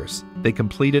 7 years, they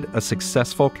completed a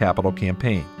successful capital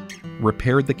campaign,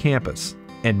 repaired the campus,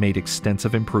 and made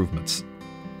extensive improvements.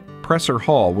 Presser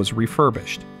Hall was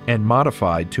refurbished and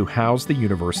modified to house the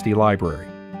university library.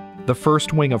 The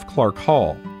first wing of Clark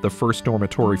Hall, the first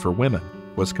dormitory for women,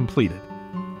 was completed.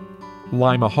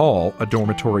 Lima Hall, a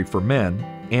dormitory for men,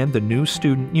 and the new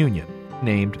student union,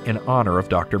 named in honor of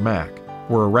Dr. Mack,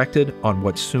 were erected on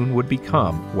what soon would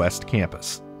become West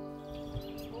Campus.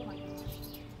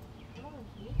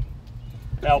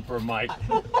 Help her, Mike.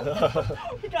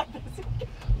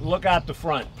 Look out the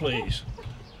front, please.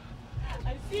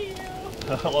 I see you.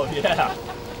 Oh, yeah.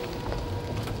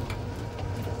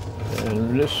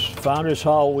 And this Founders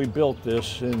Hall, we built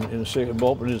this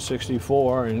opened in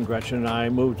 '64, and Gretchen and I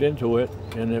moved into it.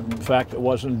 And in fact, it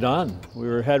wasn't done. We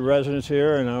were head residents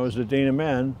here, and I was the dean of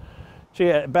men.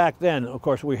 See, back then, of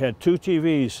course, we had two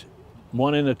TVs,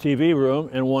 one in the TV room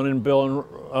and one in Bill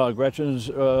and Gretchen's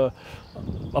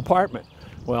apartment.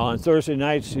 Well, on Thursday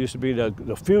nights, it used to be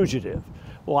the Fugitive.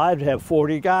 Well, I'd have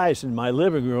 40 guys in my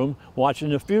living room watching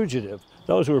The Fugitive.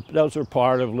 Those were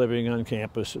part of living on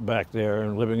campus back there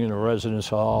and living in a residence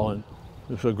hall, and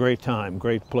it was a great time,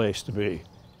 great place to be.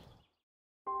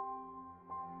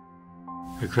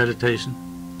 Accreditation?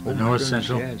 North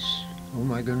Central? Yes. Oh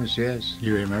my goodness, yes.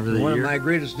 You remember the year? One of my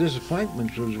greatest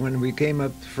disappointments was when we came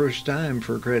up the first time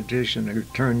for accreditation and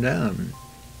it turned down.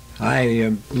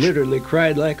 I literally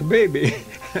cried like a baby.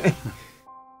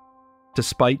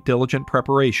 Despite diligent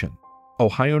preparation,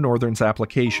 Ohio Northern's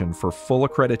application for full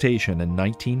accreditation in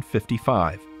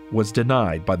 1955 was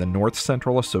denied by the North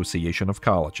Central Association of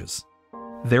Colleges.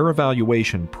 Their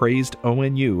evaluation praised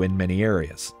ONU in many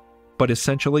areas, but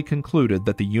essentially concluded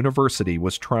that the university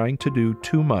was trying to do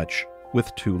too much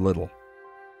with too little.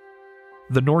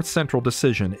 The North Central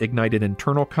decision ignited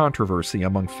internal controversy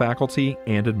among faculty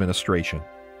and administration.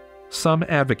 Some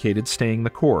advocated staying the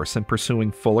course and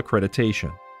pursuing full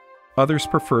accreditation. Others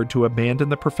preferred to abandon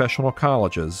the professional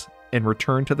colleges and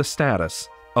return to the status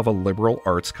of a liberal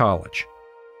arts college.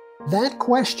 That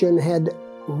question had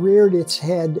reared its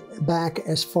head back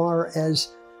as far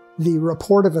as the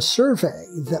report of a survey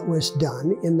that was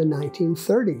done in the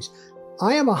 1930s.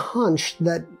 I have a hunch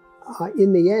that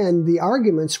in the end, the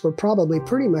arguments were probably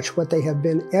pretty much what they have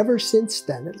been ever since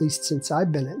then, at least since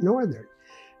I've been at Northern.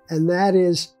 And that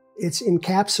is, it's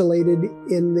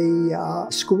encapsulated in the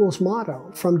school's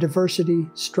motto, from diversity,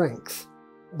 strength.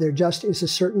 There just is a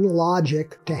certain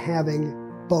logic to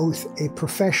having both a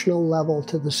professional level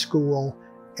to the school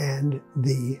and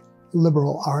the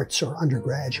liberal arts or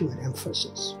undergraduate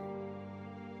emphasis.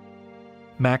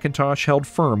 McIntosh held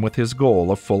firm with his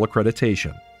goal of full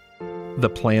accreditation The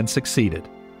plan succeeded,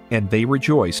 and they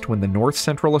rejoiced when the North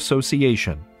Central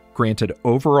Association granted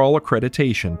overall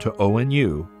accreditation to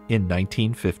ONU in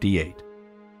 1958.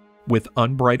 With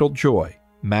unbridled joy,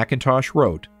 McIntosh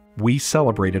wrote, "We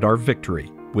celebrated our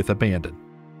victory with abandon."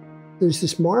 There's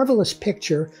this marvelous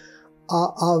picture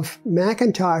of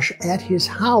McIntosh at his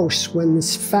house when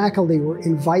this faculty were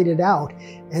invited out,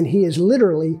 and he is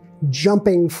literally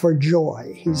jumping for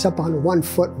joy. He's up on one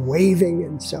foot waving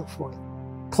and so forth.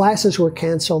 Classes were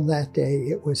canceled that day.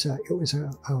 It was a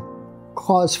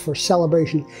cause for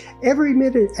celebration. Every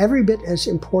bit as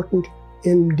important,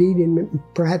 indeed, and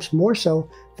perhaps more so,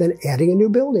 than adding a new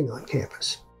building on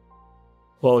campus.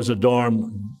 Well, it was a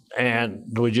dorm, and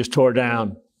we just tore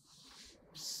down.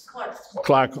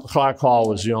 Clark Hall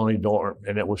was the only dorm,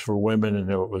 and it was for women, and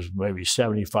there was maybe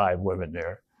 75 women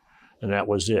there, and that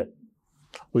was it.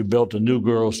 We built a new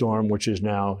girls' dorm, which is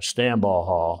now Stanball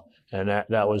Hall, and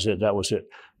that was it. That was it.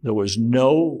 There was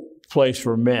no place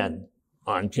for men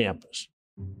on campus.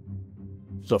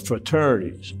 The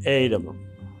fraternities, 8 of them,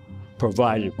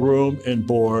 provided room and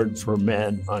board for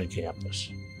men on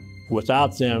campus.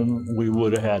 Without them, we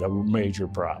would have had a major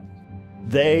problem.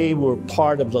 They were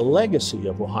part of the legacy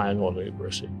of Ohio Northern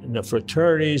University. And the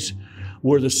fraternities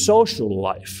were the social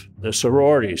life. The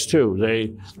sororities, too.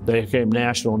 They became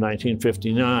national in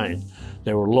 1959.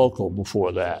 They were local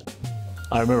before that.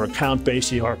 I remember Count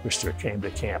Basie Orchestra came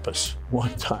to campus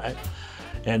one time,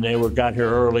 and they got here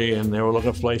early, and they were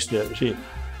looking for a place to see.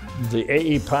 The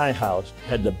A.E. Pie House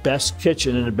had the best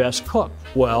kitchen and the best cook.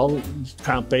 Well,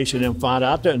 Count Basie and them found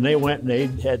out there, and they went and they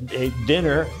had a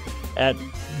dinner at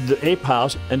the Ape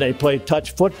House, and they played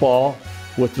touch football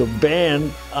with the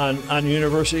band on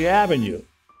University Avenue.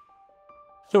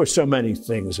 There were so many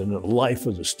things in the life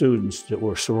of the students that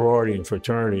were sorority and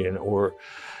fraternity, and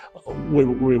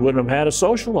we wouldn't have had a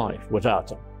social life without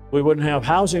them. We wouldn't have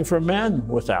housing for men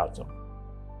without them.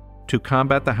 To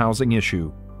combat the housing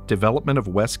issue, development of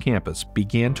West Campus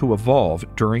began to evolve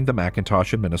during the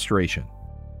McIntosh administration.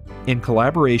 In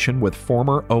collaboration with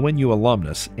former ONU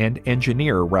alumnus and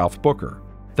engineer Ralph Booker,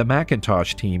 the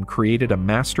McIntosh team created a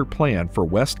master plan for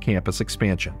West Campus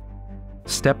expansion.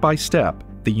 Step by step,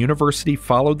 the university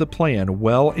followed the plan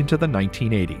well into the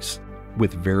 1980s,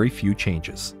 with very few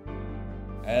changes.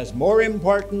 As more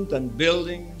important than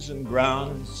buildings and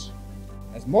grounds,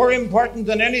 as more important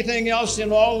than anything else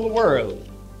in all the world,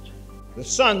 the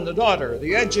son, the daughter,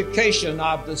 the education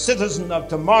of the citizen of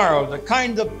tomorrow, the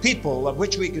kind of people of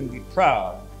which we can be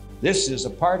proud. This is a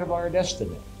part of our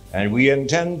destiny, and we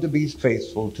intend to be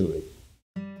faithful to it.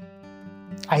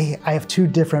 I have 2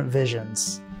 different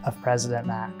visions of President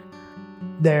Mac.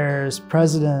 There's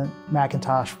President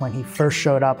McIntosh when he first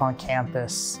showed up on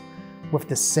campus with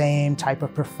the same type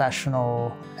of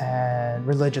professional and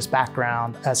religious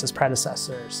background as his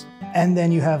predecessors. And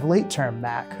then you have late-term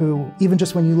Mac, who, even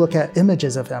just when you look at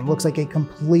images of him, looks like a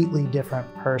completely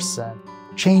different person,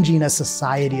 changing as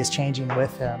society is changing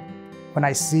with him. When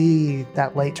I see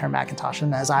that late-term McIntosh,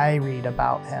 and as I read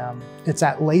about him, it's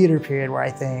that later period where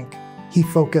I think he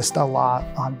focused a lot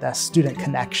on the student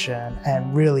connection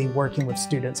and really working with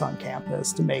students on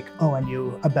campus to make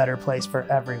ONU a better place for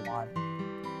everyone.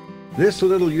 This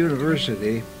little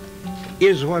university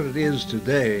is what it is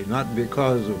today, not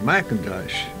because of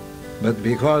McIntosh, but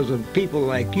because of people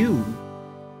like you.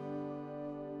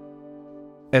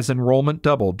 As enrollment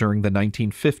doubled during the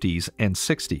 1950s and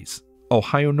 60s,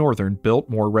 Ohio Northern built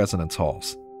more residence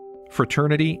halls,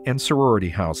 fraternity and sorority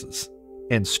houses,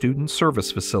 and student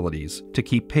service facilities to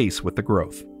keep pace with the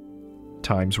growth.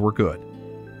 Times were good.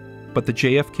 But the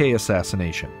JFK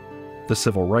assassination, the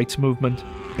Civil Rights Movement,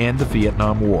 and the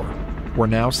Vietnam War were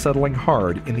now settling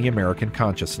hard in the American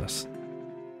consciousness.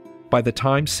 By the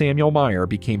time Samuel Meyer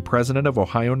became president of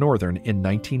Ohio Northern in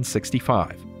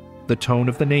 1965, the tone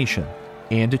of the nation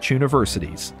and its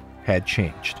universities had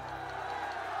changed.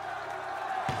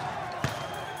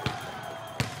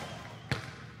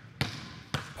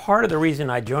 Part of the reason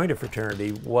I joined a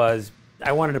fraternity was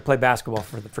I wanted to play basketball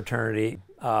for the fraternity,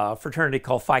 a fraternity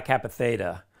called Phi Kappa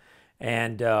Theta.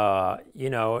 And, you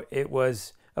know, it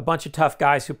was a bunch of tough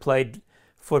guys who played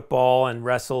football and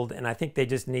wrestled, and I think they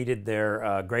just needed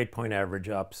their grade point average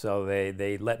up, so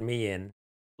they let me in.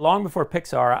 Long before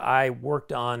Pixar, I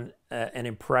worked on an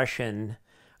impression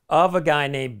of a guy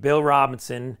named Bill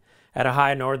Robinson at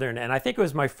Ohio Northern, and I think it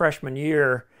was my freshman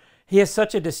year. He has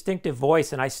such a distinctive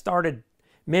voice, and I started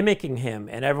mimicking him,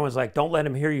 and everyone's like, don't let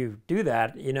him hear you do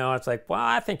that. You know, it's like, well,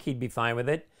 I think he'd be fine with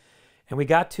it. And we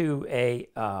got to a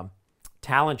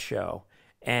talent show,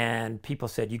 and people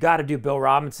said, you got to do Bill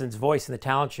Robinson's voice in the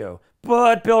talent show.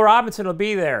 But Bill Robinson will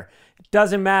be there. It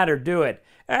doesn't matter, do it.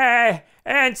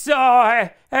 And so,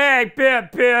 hey,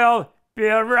 Bill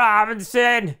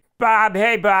Robinson. Bob,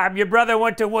 hey, Bob, your brother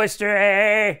went to Worcester,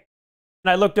 hey.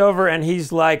 And I looked over and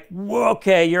he's like,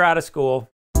 okay, you're out of school.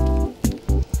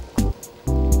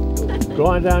 Go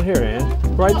on down here,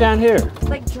 Ann. Right down here.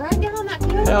 Like drag down on that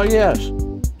hill? Hell yes.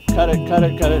 Cut it, cut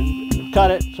it, cut it.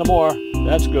 Cut it, some more.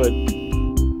 That's good.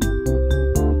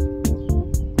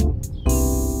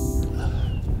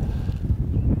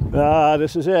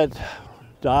 This is it.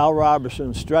 Dial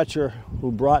Robertson, stretcher,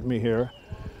 who brought me here,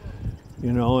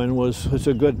 you know, and it's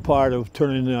a good part of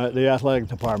turning the athletic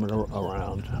department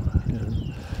around.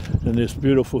 And this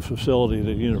beautiful facility that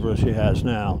the university has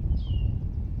now.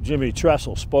 Jimmy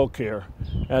Tressel spoke here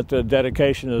at the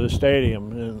dedication of the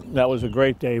stadium, and that was a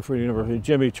great day for the university.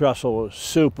 Jimmy Tressel was a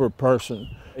super person.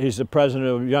 He's the president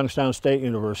of Youngstown State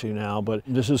University now, but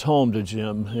this is home to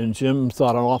Jim, and Jim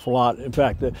thought an awful lot. In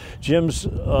fact, Jim's,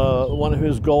 one of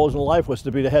his goals in life was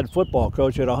to be the head football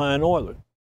coach at Ohio Northern.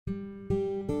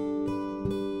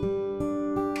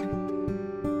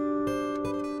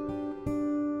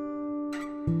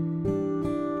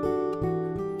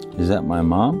 Is that my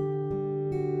mom?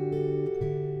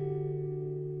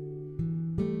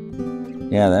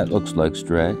 Yeah, that looks like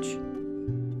Stretch.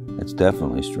 It's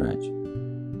definitely Stretch.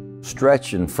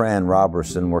 Stretch and Fran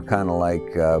Robertson were kind of like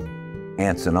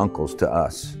aunts and uncles to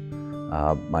us.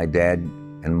 My dad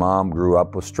and mom grew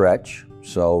up with Stretch,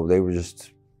 so they were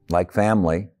just like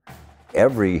family.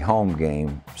 Every home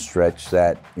game, Stretch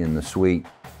sat in the suite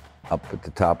up at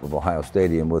the top of Ohio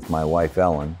Stadium with my wife,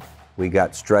 Ellen. We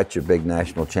got Stretch a big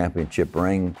national championship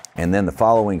ring, and then the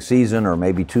following season, or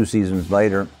maybe 2 seasons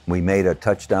later, we made a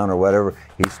touchdown or whatever.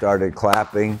 He started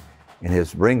clapping, and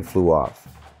his ring flew off.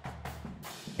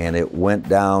 And it went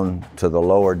down to the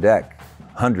lower deck,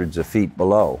 hundreds of feet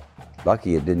below.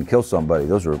 Lucky it didn't kill somebody.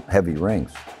 Those were heavy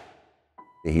rings.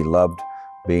 He loved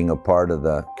being a part of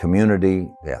the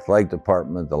community, the athletic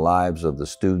department, the lives of the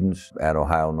students at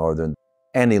Ohio Northern,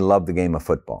 and he loved the game of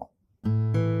football.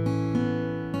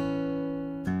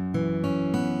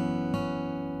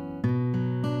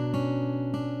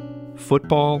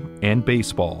 Football and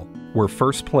baseball were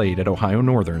first played at Ohio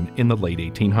Northern in the late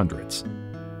 1800s.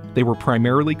 They were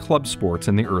primarily club sports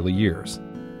in the early years,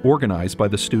 organized by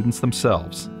the students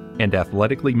themselves and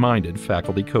athletically minded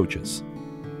faculty coaches.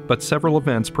 But several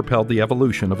events propelled the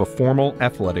evolution of a formal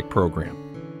athletic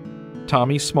program.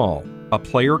 Tommy Small, a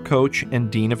player coach and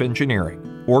dean of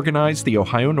engineering, organized the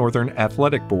Ohio Northern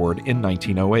Athletic Board in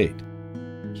 1908.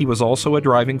 He was also a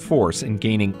driving force in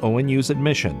gaining ONU's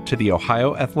admission to the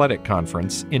Ohio Athletic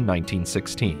Conference in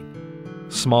 1916.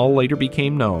 Small later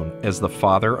became known as the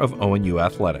father of ONU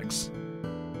athletics.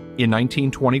 In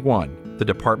 1921, the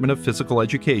Department of Physical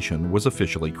Education was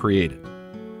officially created.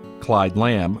 Clyde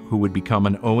Lamb, who would become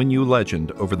an ONU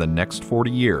legend over the next 40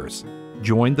 years,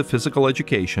 joined the physical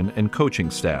education and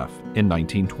coaching staff in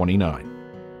 1929.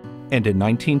 And in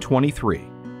 1923,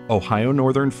 Ohio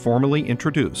Northern formally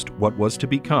introduced what was to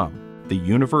become the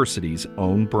university's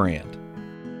own brand.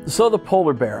 So the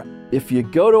polar bear. If you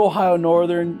go to Ohio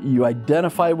Northern, you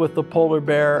identify with the polar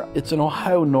bear. It's an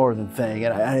Ohio Northern thing,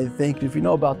 and I think if you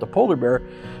know about the polar bear,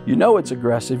 you know it's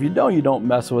aggressive. You don't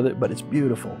mess with it, but it's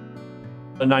beautiful.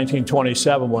 In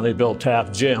 1927, when they built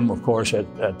Taft Gym, of course,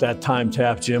 at that time,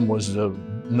 Taft Gym was the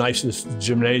nicest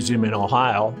gymnasium in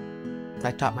Ohio. I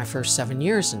taught my first 7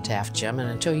 years in Taft Gym, and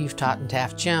until you've taught in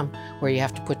Taft Gym, where you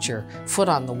have to put your foot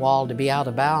on the wall to be out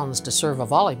of bounds to serve a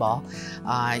volleyball,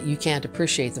 you can't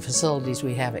appreciate the facilities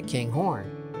we have at Kinghorn.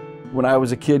 When I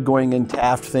was a kid going in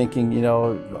Taft thinking,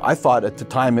 I thought at the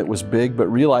time it was big, but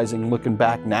realizing looking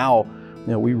back now,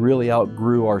 we really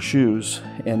outgrew our shoes,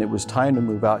 and it was time to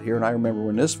move out here. And I remember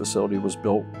when this facility was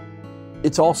built,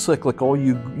 it's all cyclical.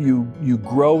 You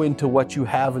grow into what you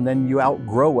have, and then you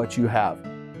outgrow what you have.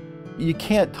 You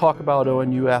can't talk about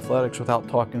ONU athletics without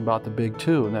talking about the big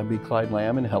two, and that'd be Clyde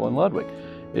Lamb and Helen Ludwig.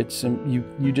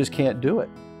 You just can't do it.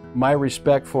 My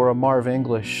respect for Marv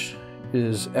English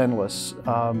is endless.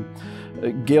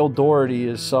 Gail Doherty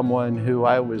is someone who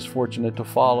I was fortunate to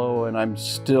follow, and I'm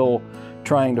still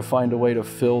trying to find a way to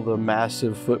fill the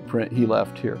massive footprint he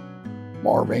left here.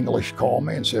 Marv English called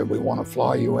me and said, we want to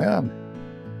fly you in.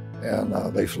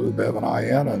 And they flew Bev and I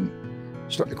in, and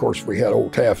of course we had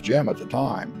old Taft Gym at the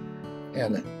time,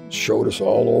 and showed us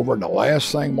all over. And the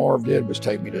last thing Marv did was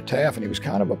take me to Taft, and he was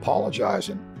kind of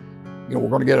apologizing. We're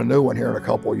going to get a new one here in a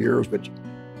couple of years, but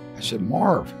I said,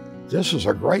 Marv, this is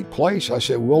a great place. I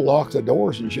said, we'll lock the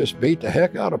doors and just beat the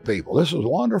heck out of people. This is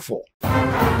wonderful.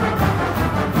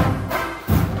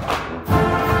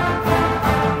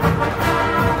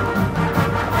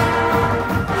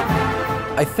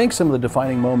 I think some of the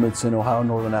defining moments in Ohio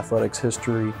Northern Athletics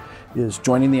history is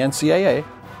joining the NCAA.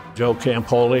 Joe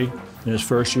Campoli, in his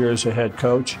first year as a head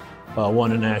coach,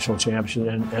 won a national championship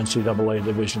in NCAA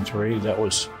Division III. That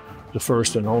was the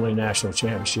first and only national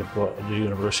championship the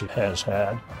university has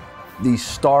had. The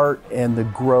start and the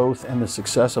growth and the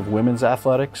success of women's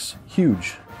athletics,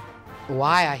 huge.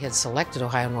 Why I had selected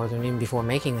Ohio Northern even before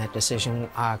making that decision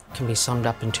can be summed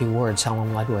up in 2 words: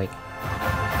 Helen Ludwig.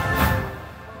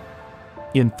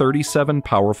 In 37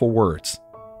 powerful words,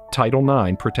 Title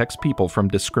IX protects people from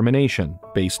discrimination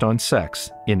based on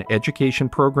sex in education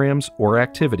programs or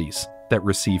activities that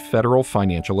receive federal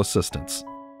financial assistance.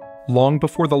 Long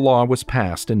before the law was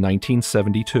passed in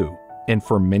 1972, and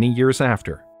for many years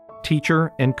after,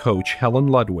 teacher and coach Helen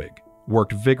Ludwig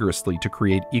worked vigorously to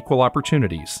create equal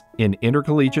opportunities in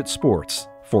intercollegiate sports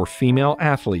for female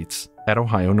athletes at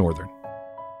Ohio Northern.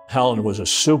 Helen was a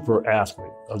super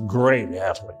athlete, a great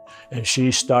athlete, and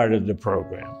she started the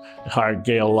program. Hired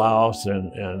Gail Louth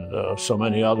and so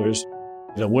many others.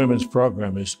 The women's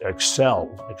program is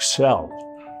excelled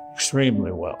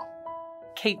extremely well.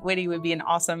 Kate Whitty would be an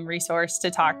awesome resource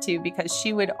to talk to because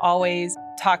she would always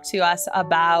talk to us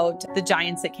about the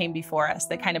giants that came before us,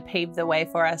 that kind of paved the way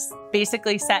for us,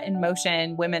 basically set in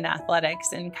motion women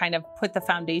athletics and kind of put the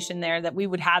foundation there that we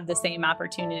would have the same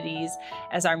opportunities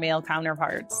as our male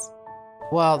counterparts.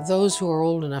 Well, those who are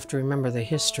old enough to remember the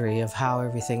history of how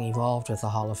everything evolved with the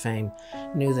Hall of Fame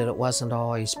knew that it wasn't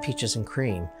always peaches and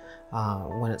cream.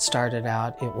 When it started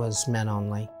out, it was men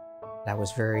only. I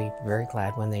was very, very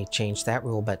glad when they changed that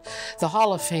rule. But the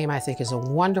Hall of Fame, I think, is a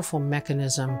wonderful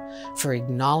mechanism for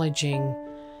acknowledging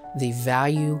the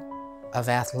value of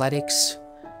athletics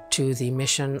to the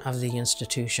mission of the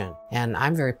institution. And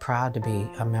I'm very proud to be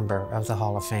a member of the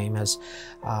Hall of Fame, as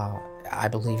I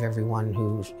believe everyone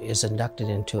who is inducted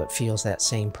into it feels that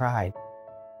same pride.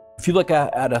 If you look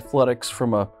at athletics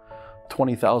from a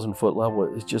 20,000 foot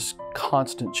level, it's just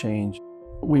constant change.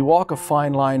 We walk a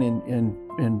fine line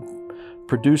in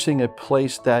producing a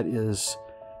place that is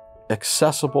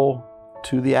accessible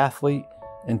to the athlete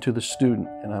and to the student.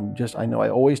 And I know I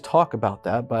always talk about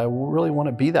that, but I really want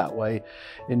to be that way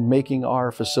in making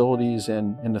our facilities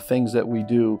and the things that we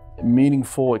do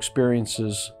meaningful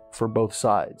experiences for both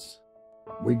sides.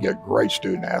 We get great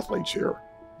student athletes here,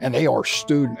 and they are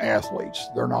student athletes.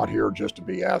 They're not here just to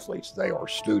be athletes, they are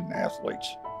student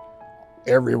athletes.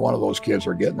 Every one of those kids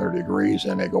are getting their degrees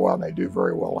and they go out and they do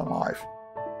very well in life.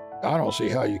 I don't see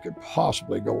how you could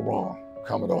possibly go wrong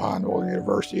coming to Ohio Northern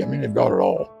University. I mean, they've got it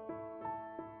all.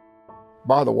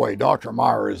 By the way, Dr.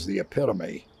 Meyer is the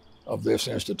epitome of this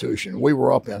institution. We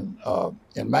were up in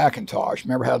McIntosh.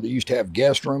 Remember how they used to have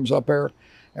guest rooms up there?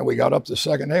 And we got up the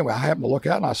second day, I happened to look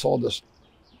out and I saw this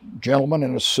gentleman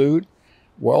in a suit,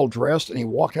 well-dressed, and he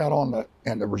walked out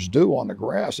and there was dew on the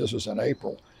grass. This was in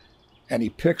April. And he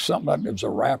picked something up, it was a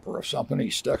wrapper of something, he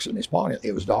stuck it in his pocket.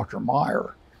 It was Dr.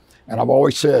 Meyer. And I've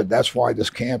always said that's why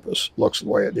this campus looks the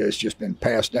way it is. It's just been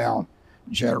passed down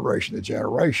generation to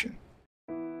generation.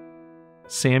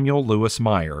 Samuel Lewis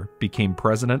Meyer became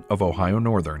president of Ohio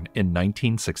Northern in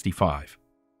 1965,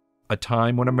 a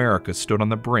time when America stood on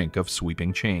the brink of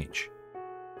sweeping change.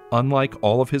 Unlike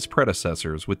all of his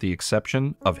predecessors, with the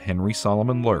exception of Henry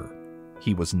Solomon Luhr,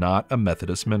 he was not a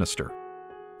Methodist minister.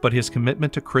 But his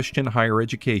commitment to Christian higher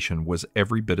education was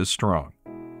every bit as strong.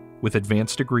 With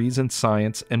advanced degrees in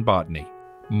science and botany,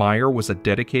 Meyer was a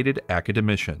dedicated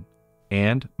academician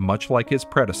and, much like his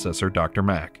predecessor, Dr.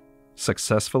 Mack,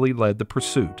 successfully led the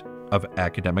pursuit of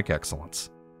academic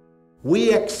excellence.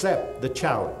 We accept the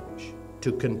challenge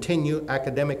to continue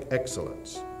academic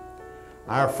excellence.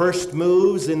 Our first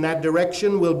moves in that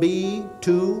direction will be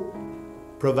to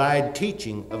provide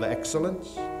teaching of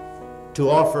excellence, to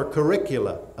offer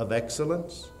curricula of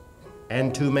excellence,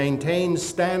 and to maintain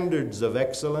standards of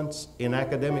excellence in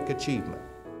academic achievement.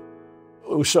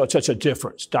 We saw such a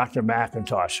difference. Dr.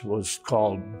 McIntosh was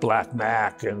called Black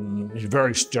Mac, and he's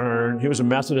very stern. He was a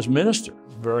Methodist minister,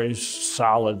 very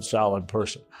solid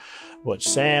person. But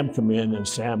Sam came in, and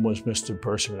Sam was Mr.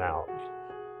 Personality.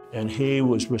 And he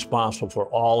was responsible for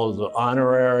all of the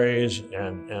honoraries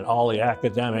and all the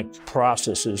academic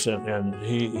processes, and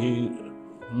he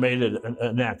made it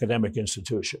an academic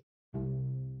institution.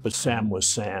 But Sam was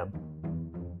Sam.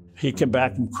 He came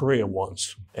back from Korea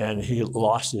once, and he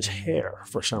lost his hair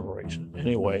for some reason.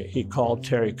 Anyway, he called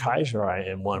Terry Kaiser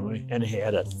in one way, and he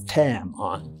had a tam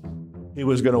on. He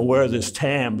was going to wear this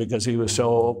tam because he was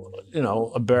so,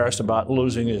 embarrassed about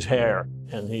losing his hair.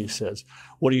 And he says,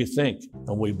 "What do you think?"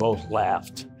 And we both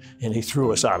laughed, and he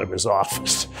threw us out of his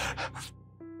office.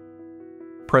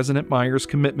 President Meyer's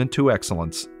commitment to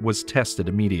excellence was tested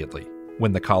immediately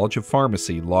when the College of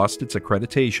Pharmacy lost its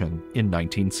accreditation in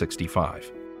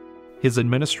 1965. His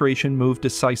administration moved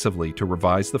decisively to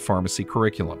revise the pharmacy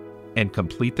curriculum and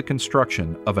complete the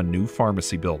construction of a new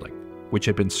pharmacy building, which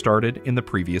had been started in the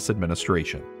previous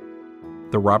administration.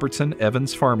 The Robertson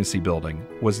Evans Pharmacy Building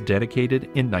was dedicated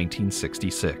in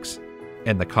 1966,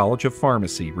 and the College of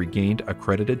Pharmacy regained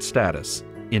accredited status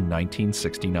in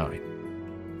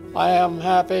 1969. I am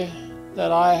happy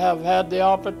that I have had the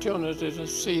opportunity to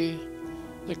see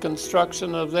the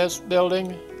construction of this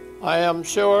building. I am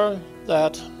sure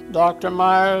that Dr.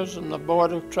 Myers and the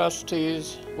Board of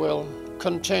Trustees will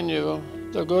continue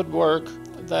the good work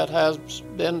that has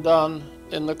been done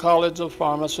in the College of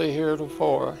Pharmacy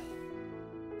heretofore.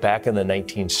 Back in the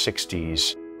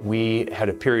 1960s, we had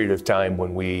a period of time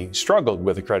when we struggled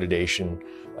with accreditation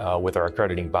with our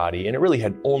accrediting body, and it really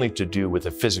had only to do with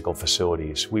the physical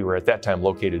facilities. We were at that time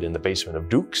located in the basement of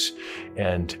Duke's,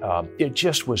 and it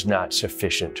just was not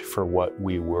sufficient for what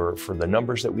we were, for the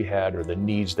numbers that we had or the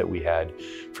needs that we had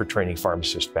for training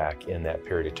pharmacists back in that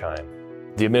period of time.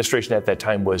 The administration at that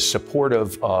time was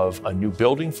supportive of a new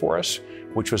building for us,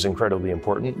 which was incredibly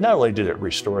important. Not only did it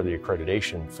restore the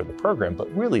accreditation for the program,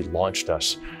 but really launched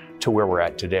us to where we're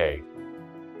at today.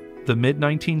 The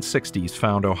mid-1960s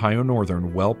found Ohio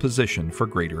Northern well-positioned for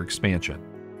greater expansion.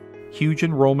 Huge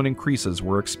enrollment increases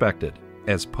were expected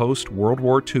as post-World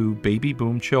War II baby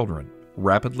boom children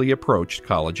rapidly approached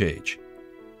college age.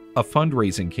 A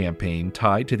fundraising campaign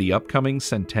tied to the upcoming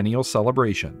centennial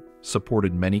celebration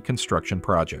supported many construction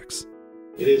projects.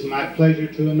 It is my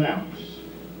pleasure to announce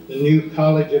the new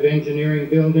College of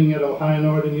Engineering building at Ohio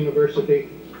Northern University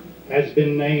has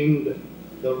been named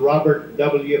the Robert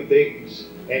W. Biggs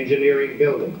Engineering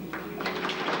Building.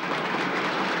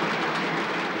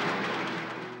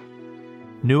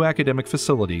 New academic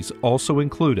facilities also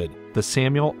included the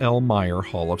Samuel L. Meyer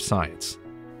Hall of Science,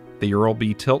 the Earl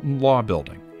B. Tilton Law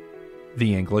Building,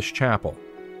 the English Chapel,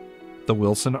 the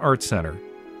Wilson Art Center,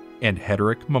 and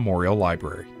Hedrick Memorial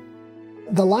Library.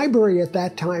 The library at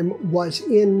that time was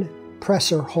in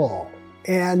Presser Hall,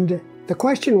 and the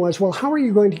question was, well, how are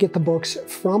you going to get the books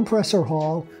from Presser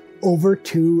Hall over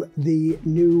to the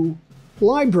new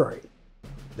library?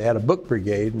 They had a book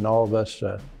brigade, and all of us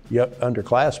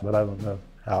underclassmen, I don't know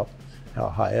how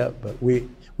high up, but we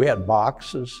had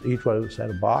boxes. Each one of us had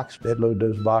a box. They'd load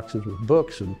those boxes with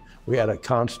books, and we had a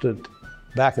constant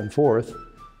back and forth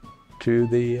to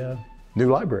the new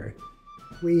library.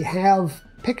 We have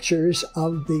pictures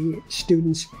of the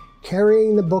students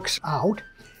carrying the books out,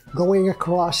 going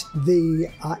across the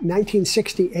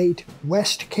 1968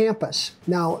 West Campus.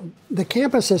 Now, the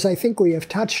campus, as I think we have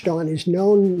touched on, is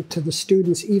known to the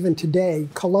students even today,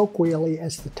 colloquially,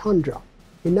 as the Tundra.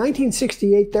 In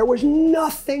 1968, there was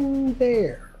nothing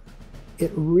there.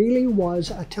 It really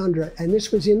was a tundra, and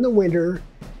this was in the winter,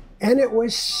 and it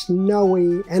was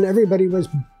snowy, and everybody was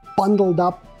bundled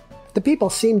up. The people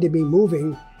seemed to be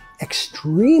moving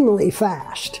extremely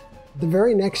fast. The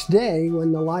very next day,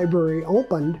 when the library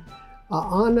opened,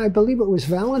 on, I believe it was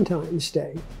Valentine's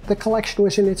Day, the collection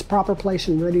was in its proper place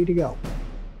and ready to go.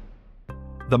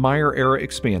 The Meyer-era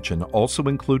expansion also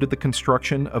included the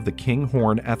construction of the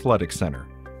Kinghorn Athletic Center,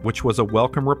 which was a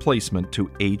welcome replacement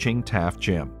to aging Taft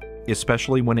Gym,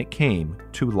 especially when it came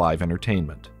to live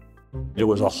entertainment. There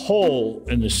was a hole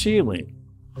in the ceiling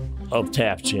of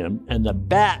Taft Gym, and the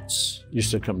bats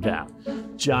used to come down.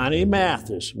 Johnny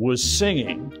Mathis was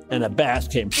singing, and a bat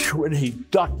came, and he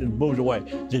ducked and moved away.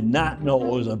 Did not know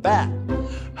it was a bat.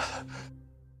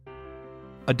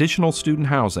 Additional student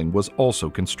housing was also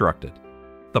constructed.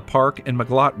 The Park and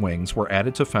McGlott wings were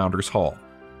added to Founders Hall,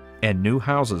 and new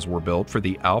houses were built for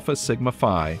the Alpha Sigma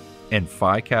Phi and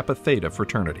Phi Kappa Theta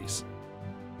fraternities.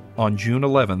 On June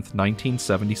 11,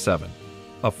 1977,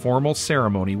 a formal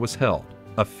ceremony was held,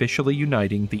 officially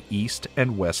uniting the East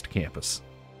and West campus.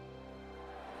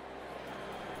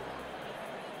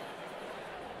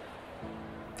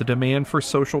 The demand for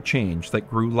social change that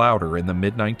grew louder in the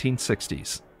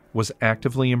mid-1960s was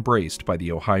actively embraced by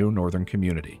the Ohio Northern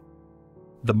community.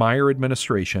 The Meyer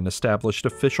administration established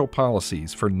official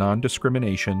policies for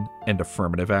non-discrimination and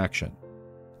affirmative action,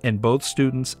 and both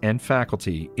students and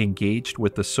faculty engaged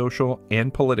with the social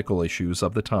and political issues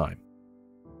of the time.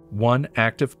 One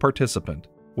active participant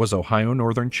was Ohio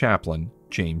Northern chaplain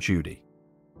James Judy.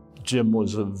 Jim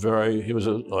was he was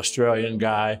an Australian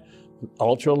guy,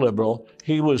 ultra-liberal.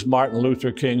 He was Martin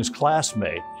Luther King's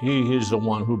classmate. He is the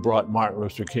one who brought Martin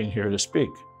Luther King here to speak.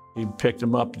 He picked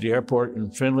him up at the airport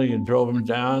in Findlay and drove him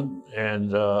down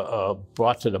and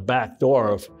brought to the back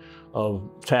door of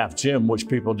Taft Gym, which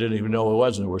people didn't even know it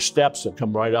was. And there were steps that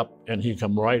come right up, and he'd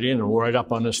come right in and right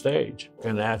up on the stage,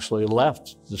 and actually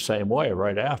left the same way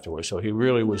right afterwards. So he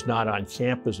really was not on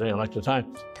campus like the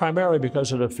time, primarily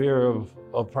because of the fear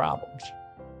of problems.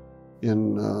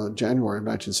 In January of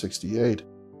 1968,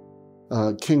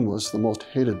 King was the most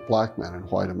hated black man in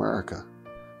white America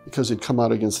because he'd come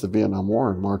out against the Vietnam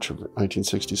War in March of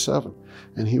 1967,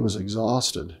 and he was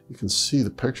exhausted. You can see the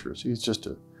pictures. He's just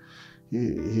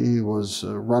he was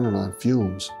running on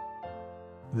fumes.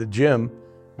 The gym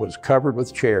was covered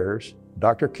with chairs.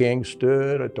 Dr. King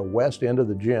stood at the west end of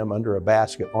the gym under a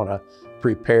basket on a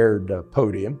prepared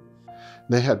podium.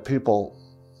 They had people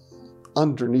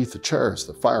underneath the chairs.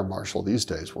 The fire marshal these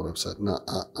days would have said, "Nah."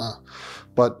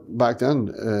 But back then,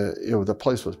 the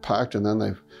place was packed, and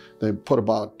then they put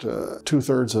about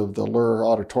 2/3 of the Lure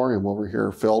auditorium over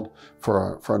here filled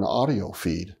for an audio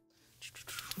feed.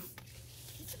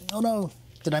 Oh no,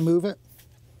 did I move it?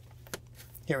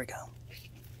 Here we go.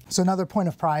 So another point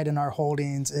of pride in our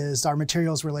holdings is our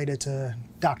materials related to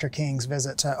Dr. King's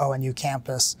visit to ONU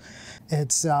campus.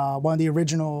 It's one of the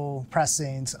original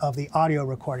pressings of the audio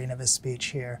recording of his speech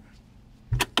here.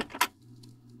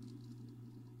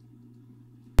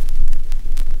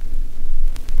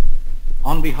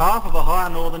 On behalf of Ohio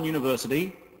Northern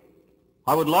University,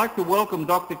 I would like to welcome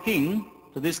Dr. King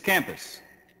to this campus,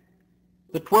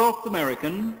 the 12th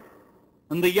American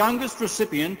and the youngest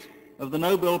recipient of the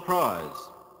Nobel Prize.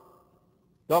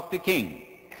 Dr. King.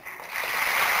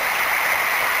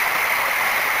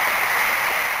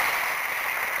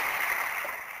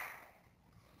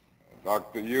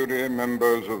 Dr. Udy,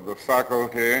 members of the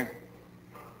faculty,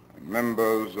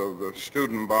 members of the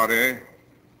student body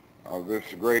of this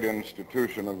great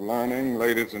institution of learning,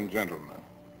 ladies and gentlemen,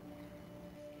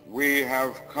 we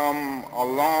have come a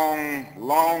long,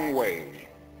 long way,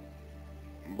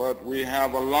 but we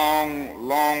have a long,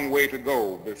 long way to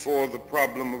go before the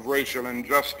problem of racial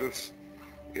injustice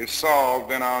is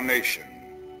solved in our nation.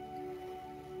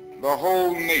 The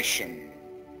whole nation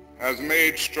has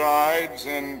made strides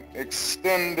in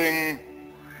extending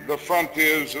the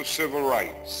frontiers of civil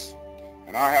rights,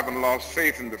 and I haven't lost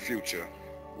faith in the future.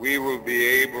 We will be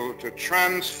able to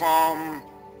transform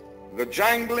the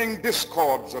jangling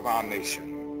discords of our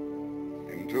nation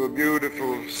into a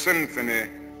beautiful symphony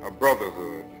of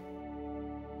brotherhood.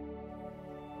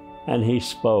 And he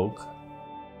spoke,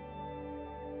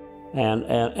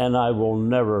 and I will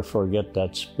never forget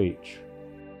that speech.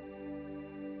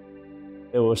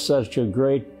 It was such a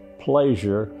great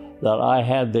pleasure that I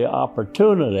had the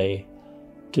opportunity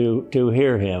to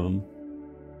hear him.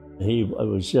 He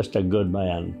was just a good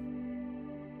man.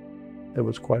 It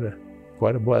was quite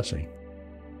a blessing.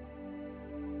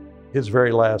 His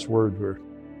very last words were,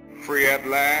 "Free at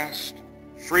last,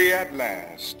 free at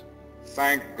last.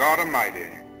 Thank God Almighty,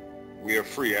 we are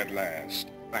free at last."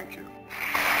 Thank you.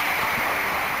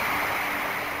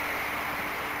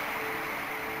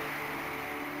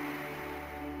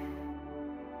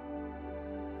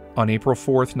 On April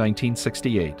 4th,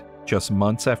 1968, just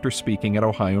months after speaking at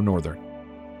Ohio Northern,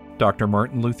 Dr.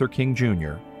 Martin Luther King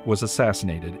Jr. was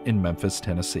assassinated in Memphis,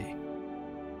 Tennessee.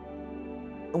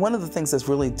 One of the things that's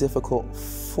really difficult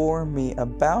for me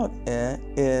about it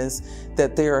is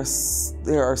that there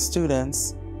are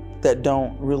students that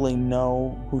don't really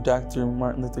know who Dr.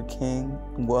 Martin Luther King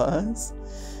was.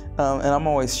 And I'm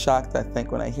always shocked, I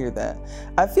think, when I hear that.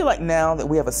 I feel like now that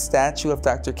we have a statue of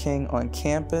Dr. King on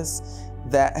campus,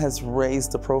 that has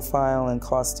raised the profile and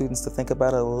caused students to think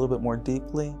about it a little bit more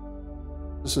deeply.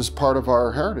 This is part of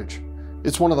our heritage.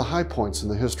 It's one of the high points in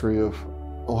the history of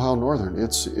Ohio Northern.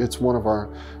 It's one of our,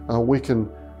 we can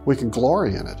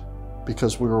glory in it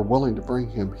because we were willing to bring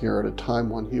him here at a time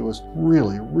when he was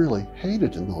really, really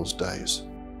hated in those days.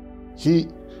 He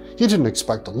didn't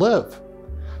expect to live,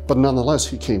 but nonetheless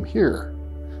he came here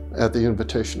at the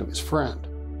invitation of his friend.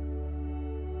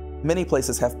 Many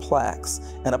places have plaques,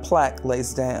 and a plaque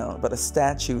lays down, but a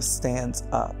statue stands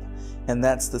up. And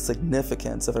that's the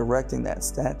significance of erecting that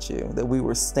statue, that we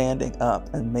were standing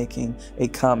up and making a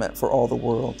comment for all the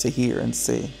world to hear and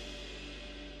see.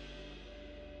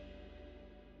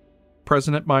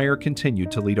 President Meyer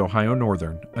continued to lead Ohio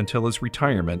Northern until his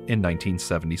retirement in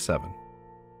 1977.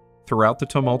 Throughout the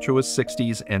tumultuous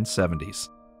 60s and 70s,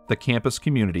 the campus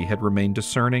community had remained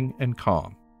discerning and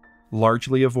calm,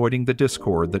 largely avoiding the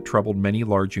discord that troubled many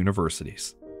large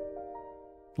universities.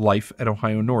 Life at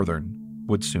Ohio Northern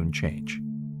would soon change.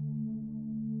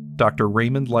 Dr.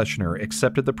 Raymond Leshner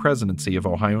accepted the presidency of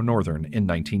Ohio Northern in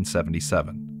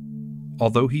 1977.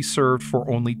 Although he served for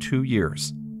only 2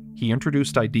 years, he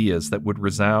introduced ideas that would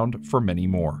resound for many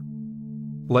more.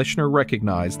 Leshner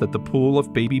recognized that the pool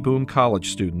of baby boom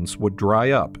college students would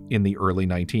dry up in the early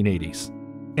 1980s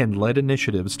and led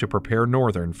initiatives to prepare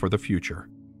Northern for the future.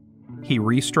 He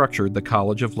restructured the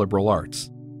College of Liberal Arts,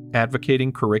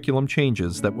 advocating curriculum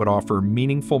changes that would offer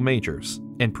meaningful majors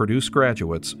and produce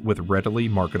graduates with readily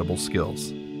marketable skills.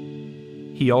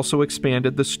 He also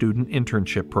expanded the student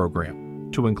internship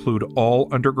program to include all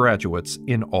undergraduates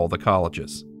in all the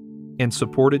colleges, and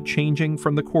supported changing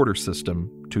from the quarter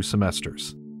system to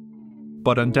semesters.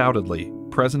 But undoubtedly,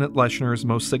 President Leshner's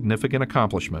most significant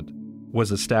accomplishment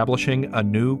was establishing a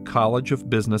new College of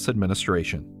Business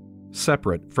Administration,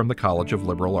 separate from the College of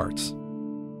Liberal Arts.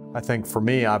 I think for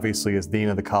me, obviously, as Dean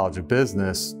of the College of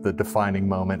Business, the defining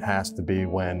moment has to be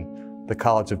when the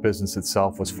College of Business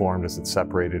itself was formed as it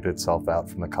separated itself out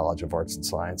from the College of Arts and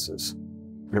Sciences.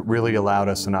 It really allowed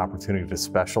us an opportunity to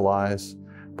specialize,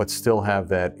 but still have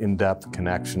that in-depth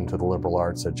connection to the liberal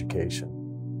arts education.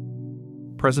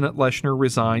 President Leshner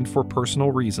resigned for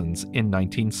personal reasons in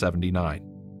 1979.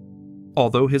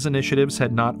 Although his initiatives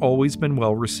had not always been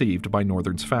well received by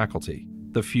Northern's faculty,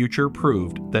 the future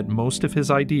proved that most of his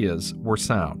ideas were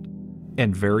sound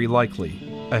and very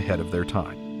likely ahead of their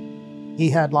time. He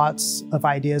had lots of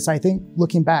ideas. I think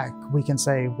looking back, we can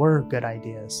say were good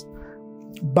ideas,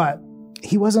 but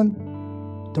he wasn't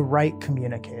the right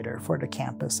communicator for the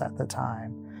campus at the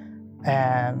time.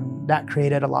 And that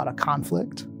created a lot of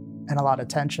conflict and a lot of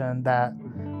tension that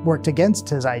worked against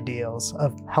his ideals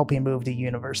of helping move the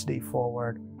university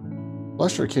forward.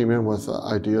 Leshner came in with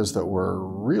ideas that were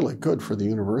really good for the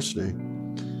university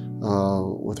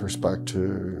with respect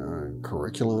to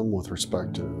curriculum, with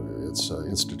respect to its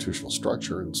institutional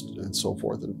structure and so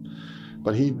forth.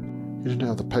 But he didn't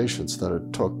have the patience that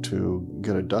it took to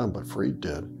get it done, but Freed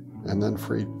did. And then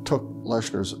Freed took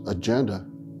Leshner's agenda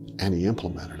and he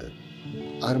implemented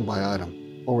it, item by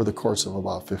item, over the course of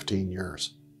about 15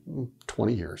 years,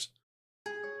 20 years.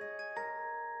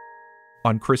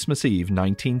 On Christmas Eve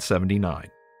 1979,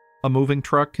 a moving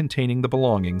truck containing the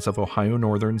belongings of Ohio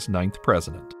Northern's 9th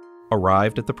president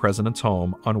arrived at the president's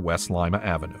home on West Lima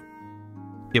Avenue.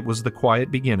 It was the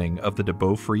quiet beginning of the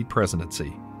DeBow Freed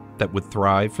presidency that would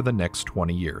thrive for the next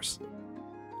 20 years.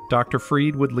 Dr.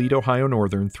 Freed would lead Ohio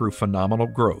Northern through phenomenal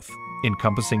growth,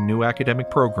 encompassing new academic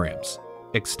programs,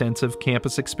 extensive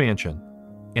campus expansion,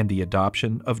 and the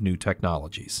adoption of new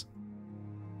technologies.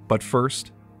 But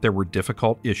first, there were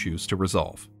difficult issues to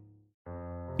resolve.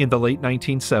 In the late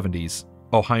 1970s,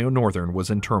 Ohio Northern was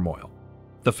in turmoil.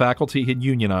 The faculty had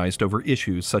unionized over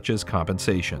issues such as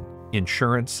compensation,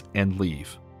 insurance, and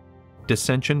leave.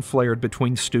 Dissension flared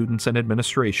between students and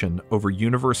administration over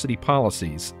university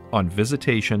policies on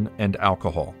visitation and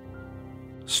alcohol.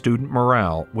 Student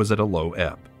morale was at a low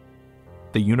ebb.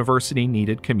 The university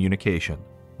needed communication,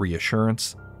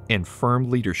 reassurance, and firm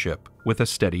leadership with a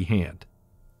steady hand.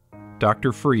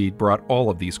 Dr. Freed brought all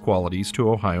of these qualities to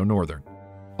Ohio Northern,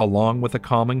 along with a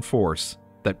calming force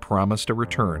that promised a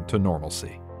return to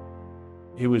normalcy.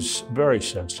 He was very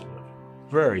sensitive,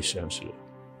 very sensitive.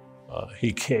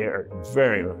 He cared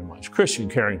very, very much. Christian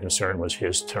care and concern was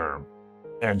his term,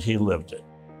 and he lived it.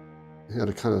 He had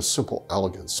a kind of simple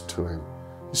elegance to him.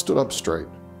 He stood up straight.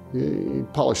 He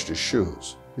polished his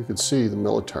shoes. You could see the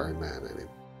military man in him.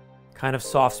 Kind of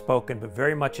soft-spoken, but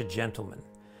very much a gentleman.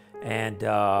 And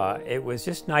it was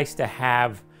just nice to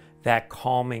have that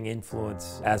calming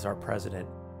influence as our president.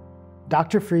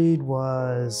 Dr. Freed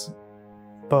was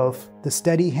both the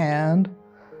steady hand,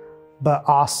 but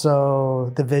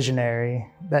also the visionary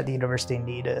that the university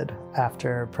needed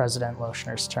after President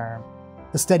Leshner's term.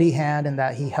 The steady hand in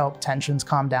that he helped tensions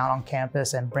calm down on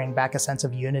campus and bring back a sense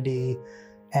of unity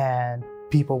and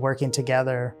people working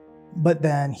together. But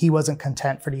then he wasn't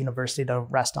content for the university to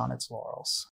rest on its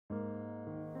laurels.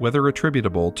 Whether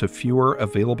attributable to fewer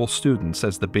available students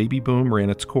as the baby boom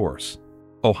ran its course,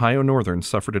 Ohio Northern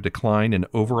suffered a decline in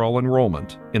overall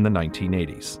enrollment in the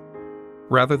 1980s.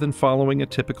 Rather than following a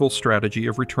typical strategy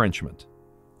of retrenchment,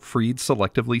 Freed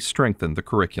selectively strengthened the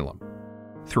curriculum.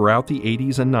 Throughout the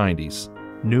 80s and 90s,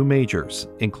 new majors,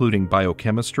 including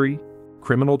biochemistry,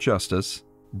 criminal justice,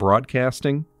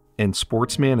 broadcasting, and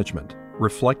sports management,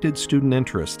 reflected student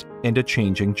interest and a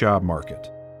changing job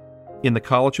market. In the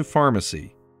College of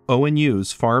Pharmacy,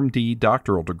 ONU's PharmD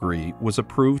doctoral degree was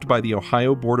approved by the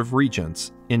Ohio Board of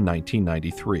Regents in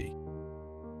 1993.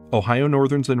 Ohio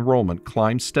Northern's enrollment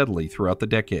climbed steadily throughout the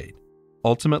decade,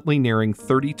 ultimately nearing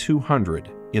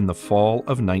 3,200 in the fall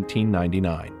of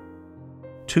 1999.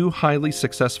 Two highly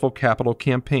successful capital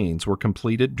campaigns were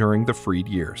completed during the Freed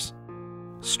years.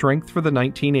 Strength for the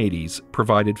 1980s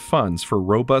provided funds for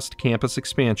robust campus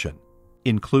expansion,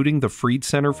 including the Freed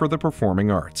Center for the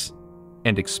Performing Arts,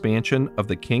 and expansion of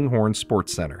the Kinghorn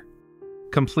Sports Center.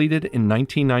 Completed in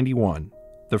 1991,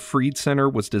 the Freed Center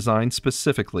was designed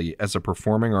specifically as a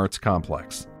performing arts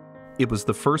complex. It was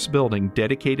the first building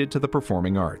dedicated to the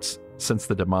performing arts since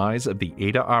the demise of the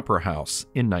Ada Opera House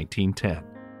in 1910.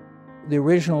 The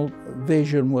original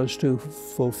vision was to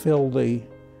fulfill the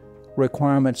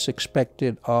requirements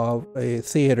expected of a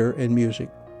theater and music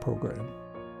program.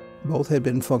 Both had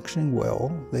been functioning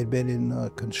well. They'd been in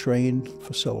constrained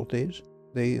facilities.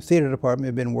 The theater department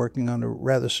had been working under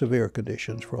rather severe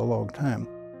conditions for a long time.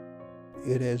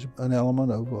 It has an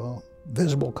element of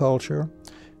visible culture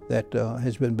that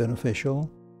has been beneficial.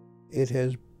 It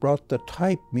has brought the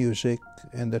type music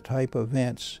and the type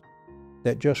events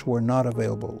that just were not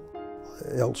available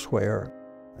elsewhere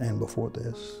and before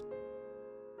this.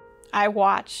 I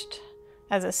watched,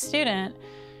 as a student,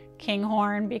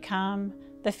 Kinghorn become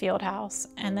the field house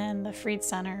and then the Freed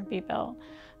Center be built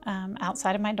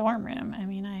outside of my dorm room. I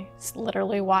mean, I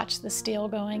literally watched the steel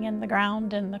going in the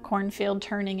ground and the cornfield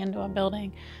turning into a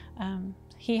building.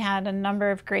 He had a number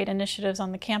of great initiatives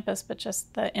on the campus, but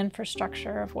just the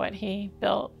infrastructure of what he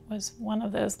built was one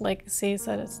of those legacies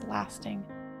that is lasting.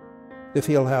 The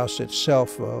field house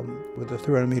itself, with a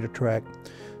 300-meter track,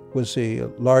 was the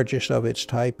largest of its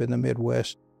type in the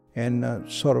Midwest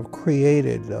and sort of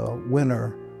created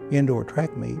winter indoor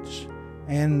track meets.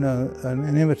 And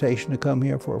an invitation to come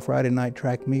here for a Friday night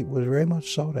track meet was very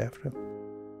much sought after.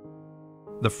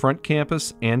 The Front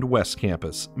Campus and West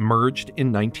Campus merged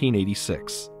in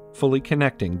 1986, fully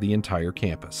connecting the entire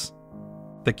campus.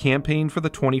 The Campaign for the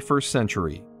 21st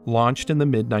Century, launched in the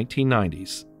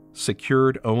mid-1990s,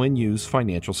 secured ONU's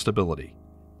financial stability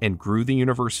and grew the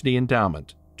university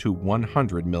endowment to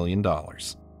 $100 million.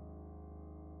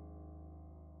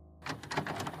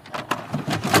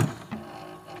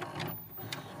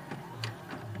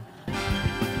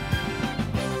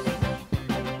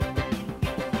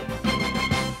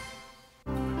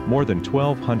 More than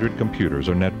 1,200 computers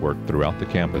are networked throughout the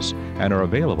campus and are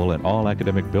available in all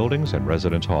academic buildings and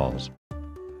residence halls.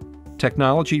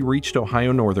 Technology reached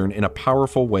Ohio Northern in a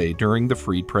powerful way during the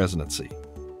Freed presidency.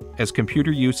 As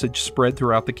computer usage spread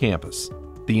throughout the campus,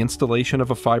 the installation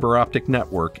of a fiber optic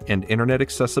network and internet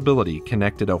accessibility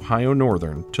connected Ohio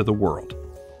Northern to the world.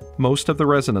 Most of the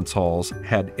residence halls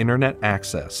had internet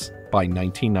access by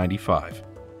 1995.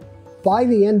 By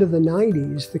the end of the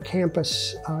 90s, the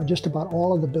campus, just about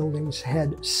all of the buildings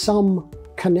had some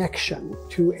connection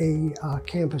to a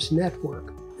campus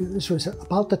network. This was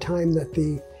about the time that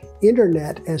the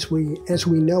internet, as we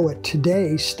know it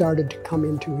today, started to come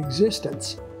into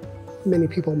existence. Many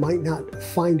people might not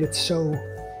find it so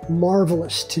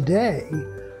marvelous today,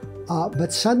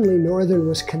 but suddenly Northern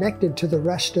was connected to the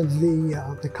rest of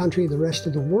the country, the rest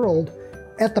of the world,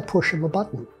 at the push of a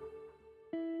button.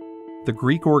 The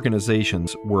Greek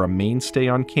organizations were a mainstay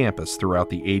on campus throughout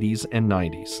the 80s and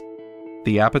 90s.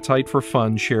 The appetite for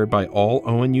fun shared by all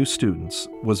ONU students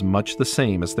was much the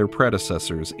same as their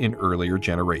predecessors in earlier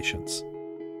generations.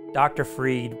 Dr.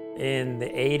 Freed, in the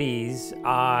 80s,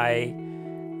 I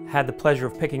had the pleasure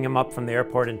of picking him up from the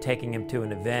airport and taking him to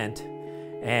an event.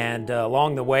 And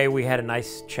along the way, we had a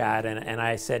nice chat, and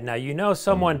I said, now, you know,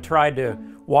 someone tried to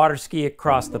water ski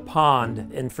across the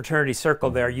pond in fraternity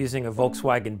circle there using a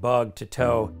Volkswagen Bug to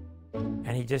tow. And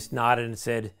he just nodded and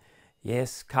said,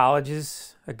 yes, college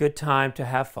is a good time to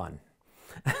have fun.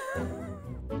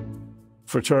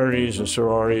 Fraternities and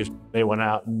sororities, they went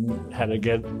out and had to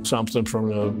get something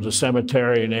from the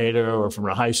cemetery in Ada or from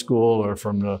the high school or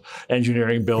from the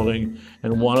engineering building.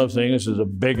 And one of the things is the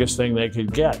biggest thing they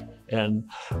could get. And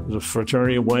the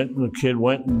fraternity went, and the kid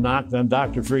went and knocked on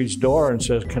Dr. Freed's door and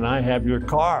says, can I have your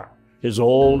car? His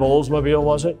old Oldsmobile,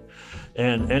 was it?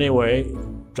 And anyway,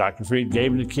 Dr. Freed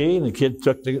gave him the key, and the kid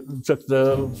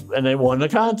and they won the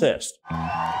contest.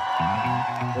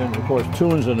 And of course,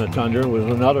 Tunes in the Tundra was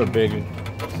another big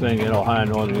thing at Ohio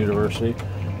Northern University.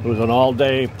 It was an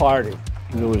all-day party.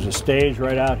 There was a stage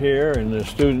right out here, and the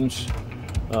students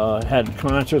had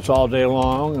concerts all day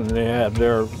long, and they had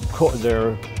their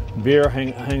beer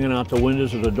hanging out the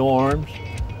windows of the dorms.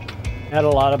 Had a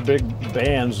lot of big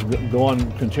bands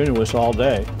going continuous all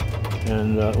day,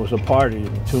 and it was a party,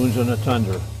 Tunes in the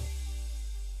Tundra.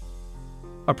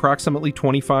 Approximately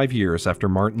 25 years after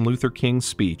Martin Luther King's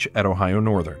speech at Ohio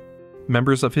Northern,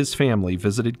 members of his family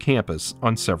visited campus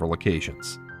on several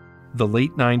occasions. The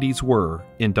late 90s were,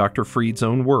 in Dr. Freed's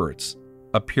own words,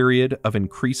 a period of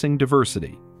increasing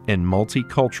diversity and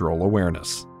multicultural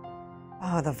awareness.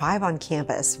 Oh, the vibe on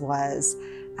campus was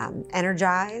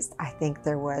energized. I think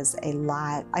there was a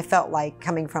lot. I felt like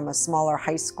coming from a smaller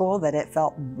high school that it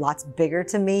felt lots bigger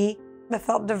to me. I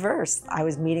felt diverse. I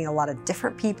was meeting a lot of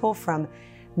different people from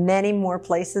many more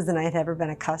places than I had ever been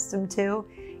accustomed to,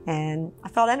 and I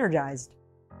felt energized.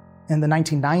 In the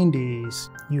 1990s,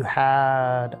 you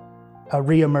had a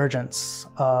reemergence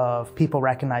of people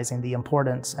recognizing the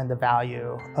importance and the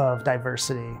value of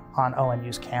diversity on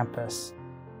ONU's campus.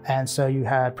 And so you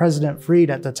had President Freed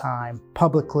at the time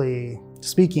publicly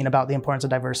speaking about the importance of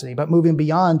diversity, but moving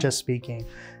beyond just speaking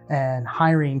and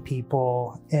hiring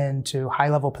people into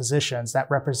high-level positions that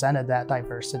represented that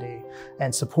diversity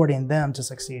and supporting them to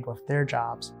succeed with their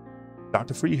jobs.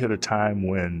 Dr. Freed hit a time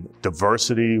when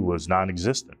diversity was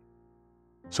non-existent.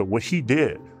 So what he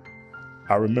did,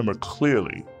 I remember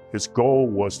clearly, his goal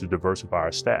was to diversify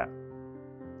our staff.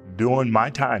 During my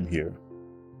time here,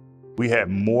 we had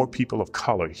more people of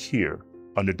color here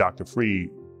under Dr. Freed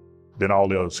than all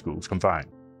the other schools combined.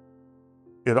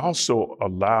 It also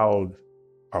allowed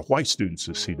our white students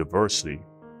to see diversity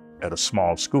at a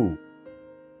small school,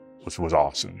 which was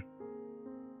awesome.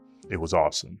 It was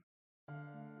awesome.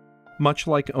 Much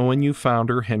like ONU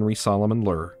founder Henry Solomon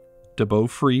Luhr, DeBow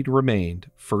Freed remained,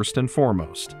 first and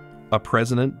foremost, a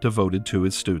president devoted to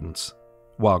his students,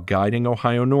 while guiding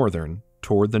Ohio Northern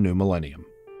toward the new millennium.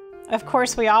 Of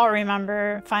course, we all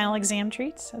remember final exam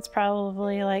treats. It's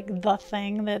probably like the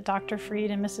thing that Dr.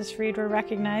 Freed and Mrs. Freed were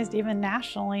recognized even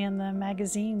nationally in the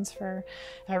magazines for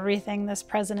everything this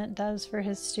president does for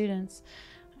his students.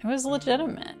 It was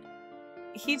legitimate.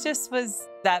 He just was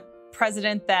that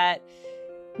president that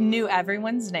knew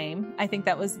everyone's name. I think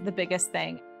that was the biggest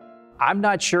thing. I'm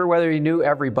not sure whether he knew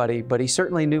everybody, but he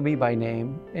certainly knew me by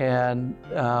name, and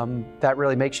that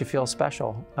really makes you feel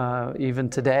special. Even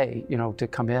today, you know, to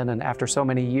come in and after so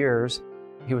many years,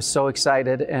 he was so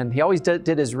excited, and he always did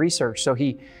his research. So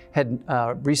he had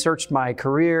researched my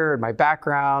career and my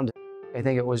background. I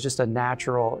think it was just a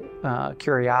natural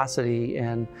curiosity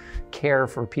and care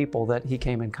for people that he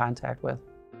came in contact with.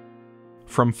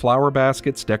 From flower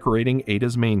baskets decorating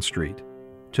Ada's Main Street,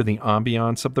 to the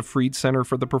ambiance of the Freed Center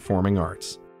for the Performing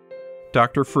Arts,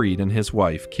 Dr. Freed and his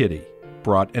wife, Kitty,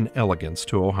 brought an elegance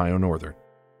to Ohio Northern.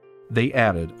 They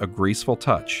added a graceful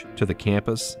touch to the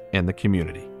campus and the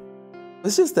community.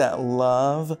 It's just that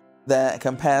love, that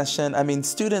compassion. I mean,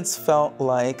 students felt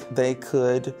like they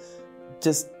could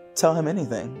just tell him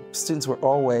anything. Students were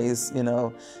always, you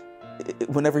know,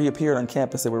 whenever he appeared on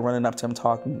campus, they were running up to him,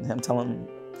 talking to him, telling him,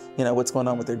 you know, what's going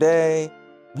on with their day.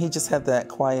 He just had that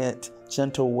quiet,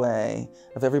 gentle way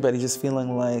of everybody just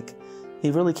feeling like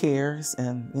he really cares,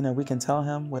 and, you know, we can tell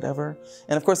him whatever.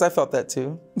 And of course, I felt that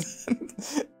too.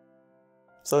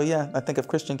 So yeah, I think of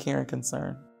Christian care and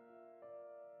concern.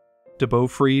 DeBow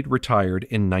Freed retired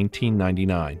in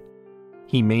 1999.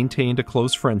 He maintained a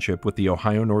close friendship with the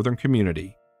Ohio Northern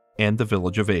community and the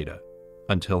village of Ada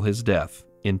until his death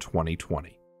in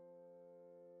 2020.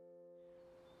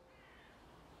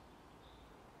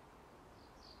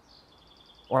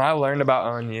 When I learned about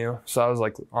ONU, so I was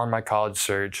like on my college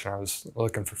search and I was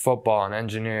looking for football and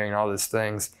engineering and all these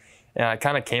things. And I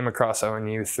kind of came across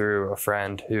ONU through a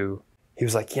friend who, he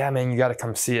was like, yeah, man, you got to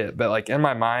come see it. But like in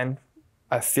my mind,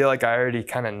 I feel like I already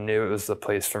kind of knew it was the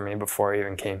place for me before I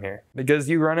even came here. Because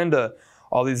you run into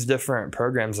all these different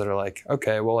programs that are like,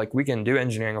 okay, well, like we can do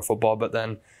engineering or football, but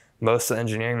then most of the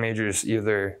engineering majors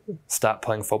either stop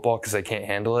playing football because they can't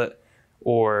handle it,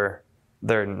 or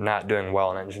they're not doing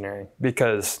well in engineering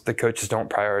because the coaches don't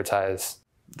prioritize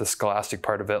the scholastic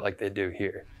part of it like they do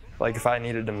here. Like if I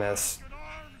needed to miss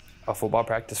a football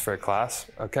practice for a class,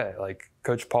 okay, like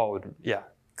Coach Paul would, yeah,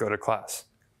 go to class.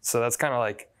 So that's kind of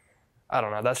like, I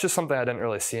don't know, that's just something I didn't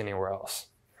really see anywhere else,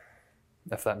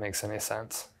 if that makes any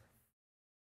sense.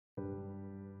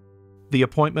 The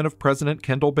appointment of President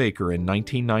Kendall Baker in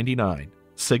 1999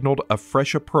 signaled a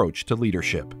fresh approach to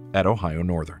leadership at Ohio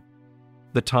Northern.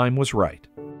 The time was right.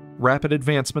 Rapid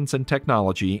advancements in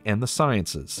technology and the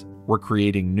sciences were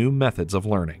creating new methods of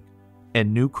learning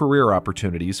and new career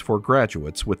opportunities for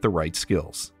graduates with the right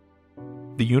skills.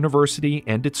 The university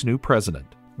and its new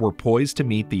president were poised to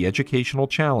meet the educational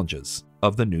challenges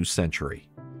of the new century.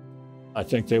 I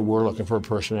think they were looking for a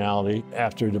personality.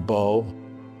 After DeBow,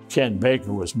 Ken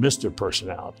Baker was Mr.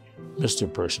 Personality.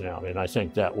 Mr. Personality, and I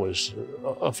think that was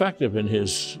effective in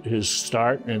his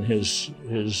start and his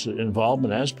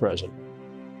involvement as president.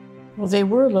 Well, they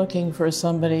were looking for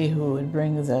somebody who would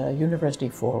bring the university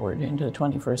forward into the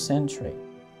 21st century.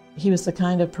 He was the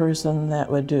kind of person that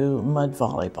would do mud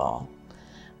volleyball.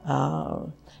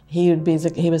 He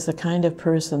was the kind of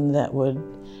person that would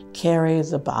carry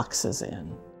the boxes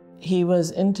in. He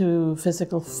was into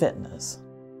physical fitness,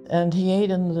 and he ate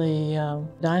in the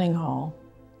dining hall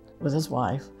with his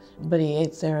wife, but he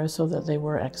ate there so that they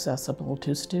were accessible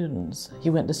to students. He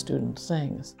went to student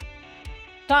things.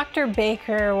 Dr.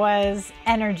 Baker was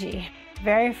energy.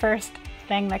 Very first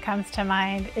thing that comes to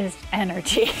mind is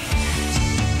energy.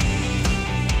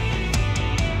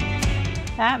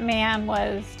 That man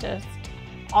was just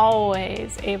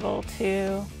always able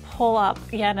to pull up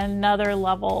yet another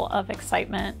level of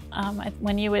excitement.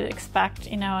 When you would expect,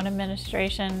 an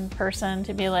administration person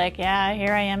to be like, yeah,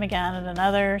 here I am again at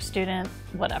another student,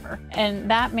 whatever. And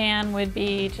that man would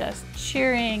be just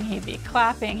cheering, he'd be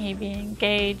clapping, he'd be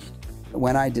engaged.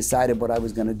 When I decided what I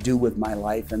was going to do with my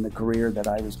life and the career that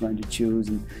I was going to choose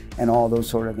and all those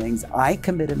sort of things, I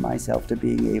committed myself to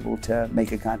being able to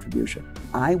make a contribution.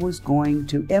 I was going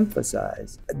to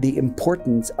emphasize the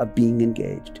importance of being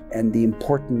engaged and the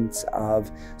importance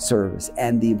of service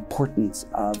and the importance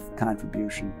of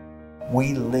contribution.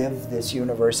 We live this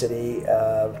university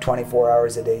 24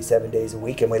 hours a day, 7 days a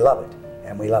week, and we love it,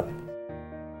 and we love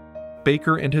it.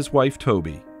 Baker and his wife,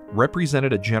 Toby,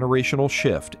 represented a generational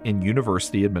shift in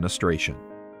university administration.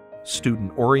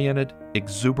 Student-oriented,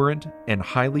 exuberant, and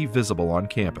highly visible on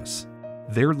campus,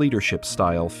 their leadership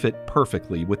style fit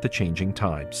perfectly with the changing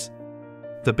times.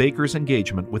 The Bakers'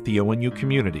 engagement with the ONU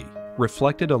community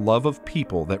reflected a love of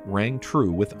people that rang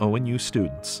true with ONU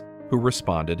students, who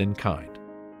responded in kind.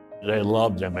 They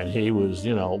loved him, and he was,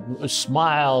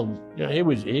 smiled.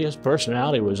 His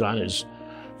personality was on his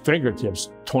fingertips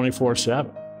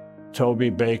 24/7. Toby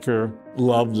Baker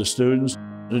loved the students.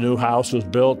 The new house was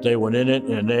built, they went in it,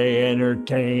 and they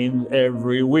entertained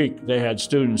every week. They had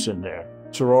students in there.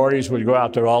 Sororities would go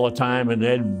out there all the time, and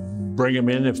they'd bring them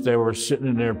in if they were sitting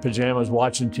in their pajamas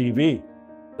watching TV.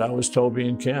 That was Toby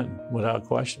and Ken, without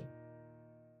question.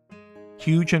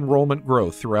 Huge enrollment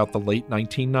growth throughout the late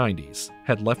 1990s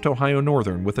had left Ohio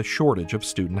Northern with a shortage of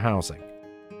student housing.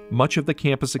 Much of the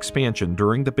campus expansion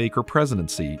during the Baker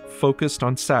presidency focused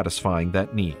on satisfying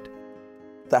that need.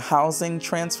 The housing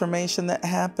transformation that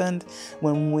happened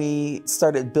when we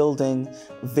started building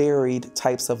varied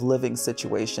types of living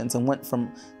situations and went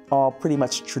from all pretty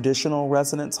much traditional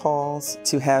residence halls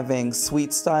to having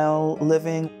suite-style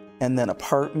living and then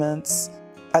apartments.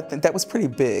 I think that was pretty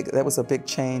big. That was a big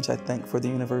change, I think, for the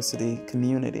university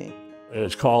community.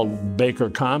 It's called Baker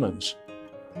Commons.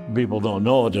 People don't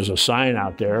know it. There's a sign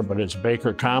out there, but it's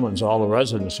Baker Commons, all the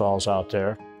residence halls out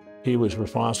there. He was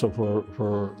responsible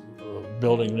for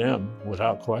building them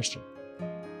without question.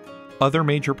 Other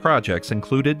major projects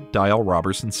included Dial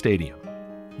Robertson Stadium,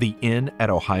 the Inn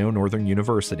at Ohio Northern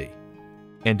University,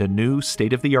 and a new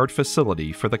state-of-the-art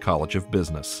facility for the College of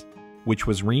Business, which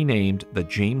was renamed the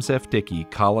James F. Dickey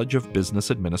College of Business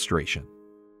Administration.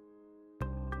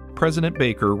 President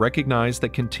Baker recognized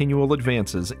that continual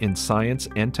advances in science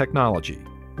and technology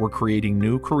were creating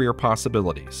new career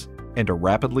possibilities and a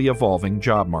rapidly evolving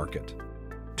job market.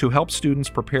 To help students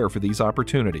prepare for these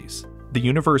opportunities, the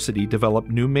university developed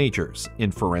new majors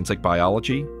in forensic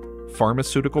biology,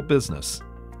 pharmaceutical business,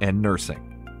 and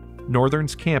nursing.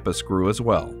 Northern's campus grew as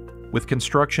well, with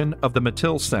construction of the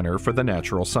Mattil Center for the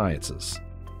Natural Sciences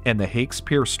and the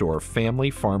Hakes-Pierstorff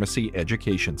Family Pharmacy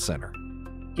Education Center.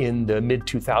 In the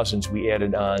mid-2000s, we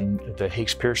added on the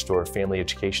Hakes-Pierstorff Family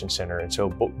Education Center. And so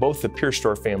both the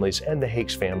Pierstorff families and the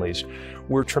Hakes families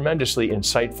were tremendously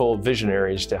insightful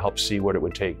visionaries to help see what it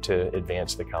would take to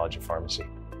advance the College of Pharmacy.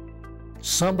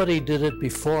 Somebody did it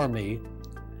before me.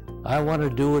 I want to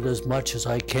do it as much as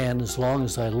I can as long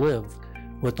as I live,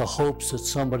 with the hopes that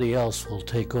somebody else will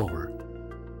take over.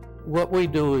 What we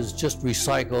do is just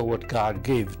recycle what God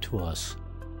gave to us.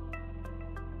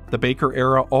 The Baker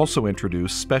era also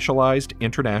introduced specialized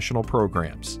international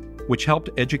programs, which helped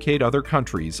educate other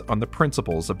countries on the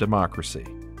principles of democracy.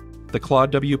 The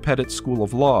Claude W. Pettit School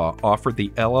of Law offered the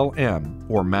LLM,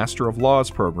 or Master of Laws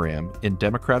program in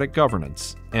democratic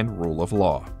governance and rule of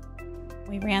law.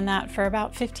 We ran that for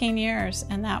about 15 years,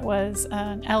 and that was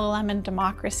an LLM in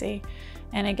democracy.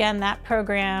 And again, that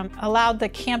program allowed the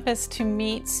campus to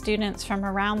meet students from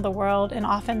around the world in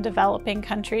often developing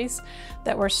countries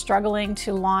that were struggling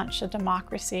to launch a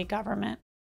democracy government.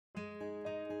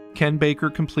 Ken Baker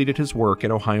completed his work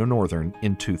at Ohio Northern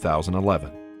in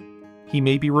 2011. He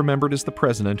may be remembered as the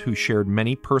president who shared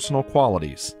many personal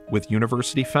qualities with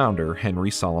university founder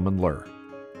Henry Solomon Luhr.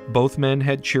 Both men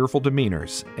had cheerful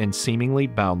demeanors and seemingly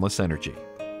boundless energy.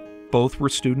 Both were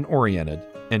student-oriented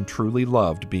and truly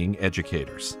loved being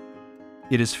educators.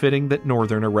 It is fitting that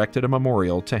Northern erected a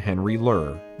memorial to Henry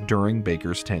Luhr during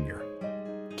Baker's tenure.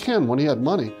 Ken, when he had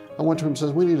money, I went to him and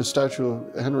said, we need a statue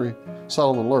of Henry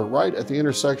Solomon Luhr right at the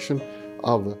intersection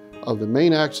of the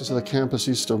main axis of the campus,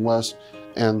 east and west,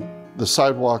 and the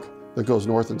sidewalk that goes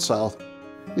north and south.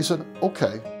 He said,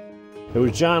 okay. It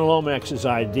was John Lomax's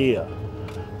idea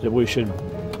that we should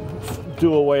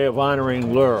do a way of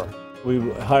honoring Luhr.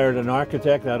 We hired an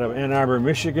architect out of Ann Arbor,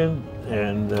 Michigan,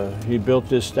 and he built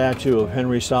this statue of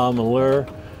Henry Solomon Luhr,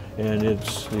 and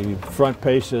it's the front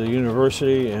page of the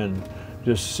university and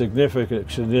just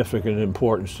significant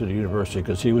importance to the university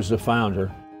because he was the founder.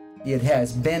 It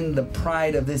has been the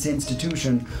pride of this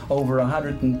institution over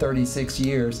 136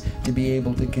 years to be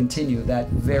able to continue that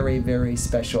very, very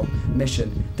special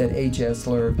mission that H.S.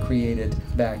 Luhr created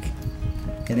back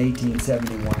in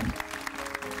 1871.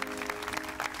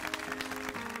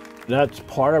 That's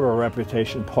part of our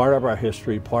reputation, part of our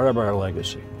history, part of our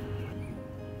legacy.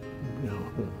 You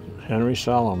know, Henry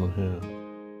Solomon, yeah.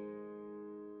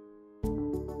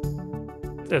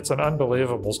 It's an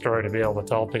unbelievable story to be able to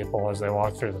tell people as they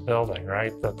walk through the building,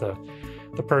 right? That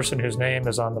the person whose name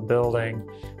is on the building,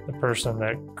 the person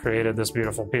that created this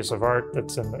beautiful piece of art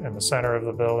that's in the center of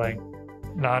the building,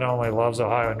 not only loves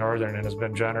Ohio Northern and has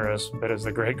been generous, but is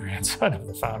the great-grandson of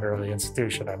the founder of the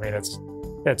institution. I mean, it's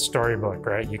storybook,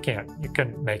 right? You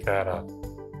couldn't make that up.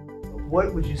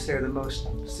 What would you say are the most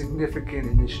significant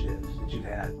initiatives that you've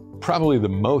had? Probably the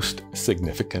most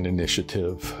significant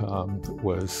initiative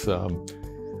was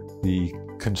the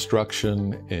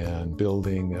construction and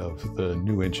building of the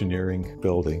new engineering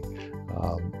building.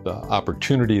 The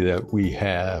opportunity that we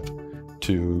have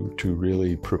to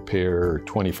really prepare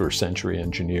 21st century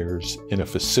engineers in a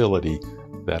facility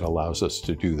that allows us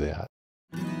to do that.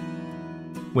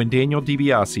 When Daniel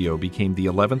DiBiasio became the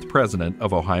 11th president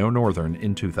of Ohio Northern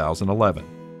in 2011,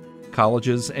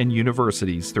 colleges and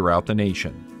universities throughout the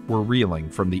nation were reeling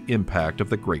from the impact of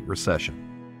the Great Recession.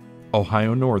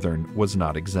 Ohio Northern was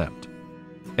not exempt.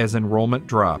 As enrollment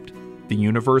dropped, the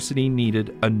university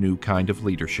needed a new kind of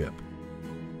leadership.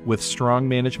 With strong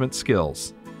management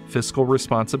skills, fiscal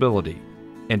responsibility,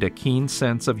 and a keen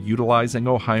sense of utilizing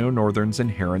Ohio Northern's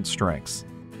inherent strengths,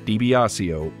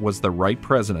 DiBiasio was the right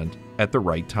president at the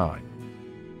right time.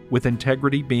 With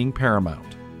integrity being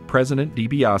paramount, President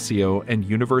DiBiasio and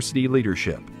university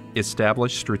leadership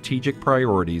established strategic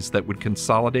priorities that would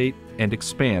consolidate and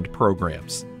expand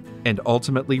programs, and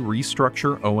ultimately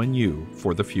restructure ONU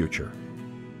for the future.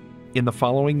 In the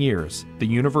following years, the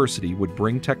university would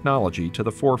bring technology to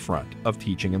the forefront of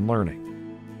teaching and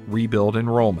learning, rebuild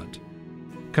enrollment,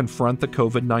 confront the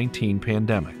COVID-19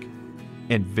 pandemic,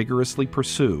 and vigorously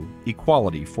pursue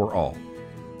equality for all.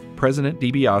 President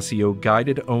DiBiasio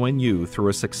guided ONU through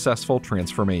a successful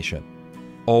transformation,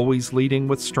 always leading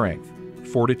with strength,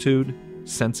 fortitude,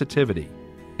 sensitivity,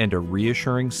 and a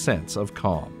reassuring sense of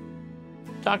calm.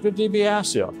 Dr.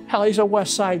 DiBiasio, hell, he's a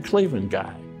West Side Cleveland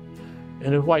guy.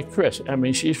 And his wife, Chris, I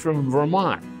mean, she's from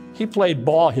Vermont. He played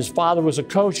ball. His father was a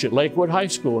coach at Lakewood High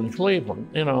School in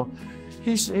Cleveland. You know,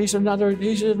 he's another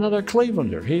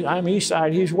Clevelander. I'm East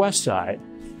Side, he's West Side.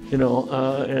 You know,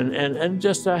 and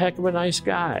just a heck of a nice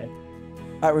guy.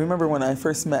 I remember when I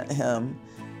first met him,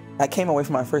 I came away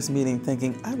from my first meeting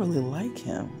thinking, I really like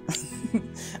him.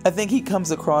 I think he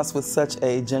comes across with such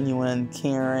a genuine,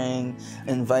 caring,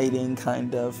 inviting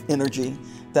kind of energy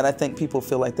that I think people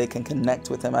feel like they can connect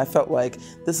with him. I felt like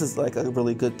this is like a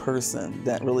really good person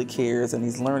that really cares, and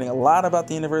he's learning a lot about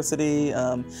the university,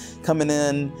 coming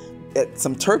in at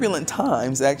some turbulent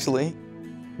times, actually.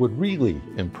 What really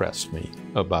impressed me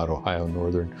about Ohio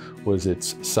Northern was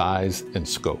its size and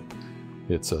scope.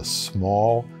 It's a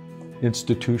small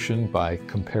institution by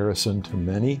comparison to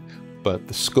many, but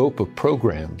the scope of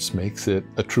programs makes it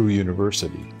a true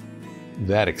university.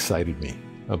 That excited me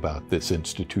about this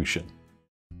institution.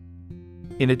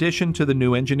 In addition to the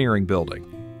new engineering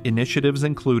building, initiatives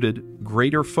included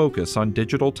greater focus on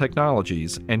digital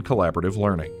technologies and collaborative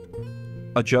learning,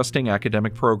 adjusting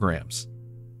academic programs,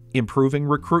 improving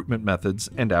recruitment methods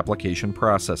and application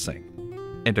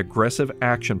processing, and aggressive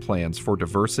action plans for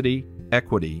diversity,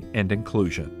 equity, and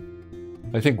inclusion.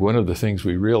 I think one of the things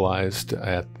we realized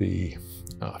at the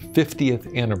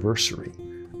 50th anniversary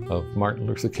of Martin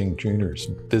Luther King Jr.'s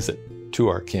visit to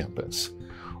our campus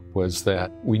was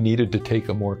that we needed to take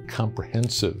a more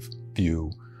comprehensive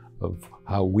view of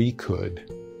how we could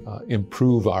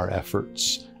improve our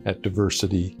efforts at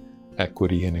diversity,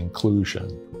 equity, and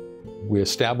inclusion. We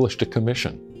established a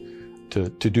commission to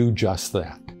do just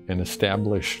that and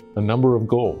establish a number of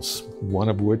goals, one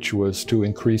of which was to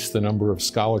increase the number of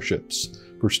scholarships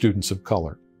for students of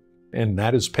color. And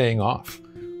that is paying off.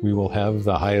 We will have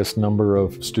the highest number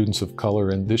of students of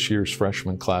color in this year's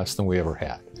freshman class than we ever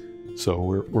had. So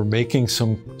we're making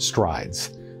some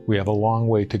strides. We have a long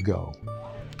way to go.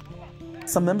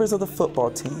 Some members of the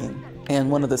football team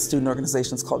and one of the student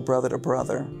organizations called Brother to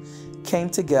Brother came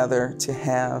together to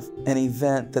have an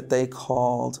event that they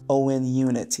called ON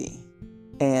Unity.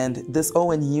 And this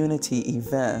ON Unity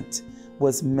event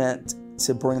was meant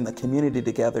to bring the community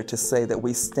together to say that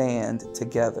we stand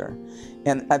together.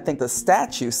 And I think the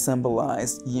statue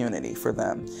symbolized unity for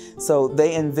them. So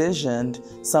they envisioned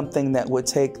something that would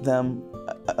take them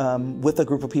with a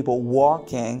group of people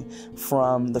walking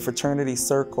from the fraternity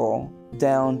circle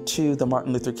down to the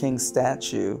Martin Luther King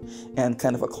statue and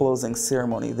kind of a closing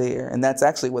ceremony there. And that's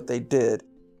actually what they did.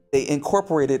 They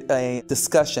incorporated a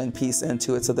discussion piece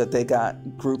into it so that they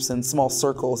got groups in small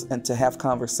circles and to have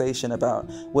conversation about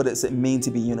what does it mean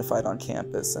to be unified on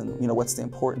campus and what's the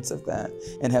importance of that,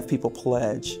 and have people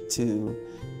pledge to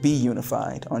be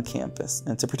unified on campus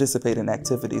and to participate in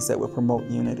activities that will promote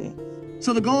unity.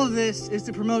 So the goal of this is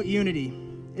to promote unity.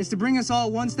 It's to bring us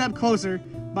all one step closer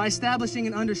by establishing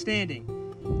an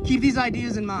understanding. Keep these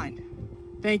ideas in mind.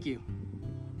 Thank you.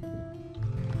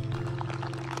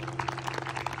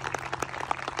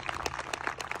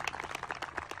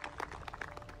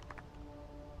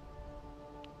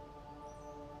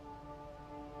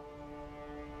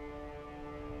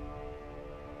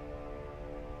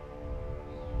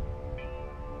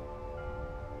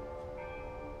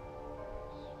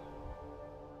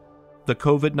 The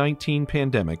COVID-19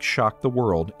 pandemic shocked the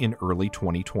world in early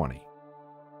 2020.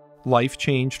 Life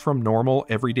changed from normal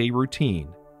everyday routine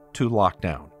to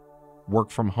lockdown, work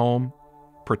from home,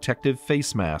 protective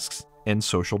face masks, and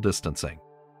social distancing.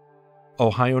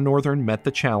 Ohio Northern met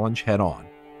the challenge head-on.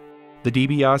 The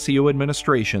DiBiasio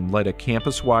administration led a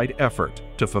campus-wide effort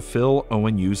to fulfill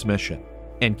ONU's mission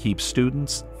and keep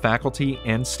students, faculty,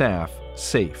 and staff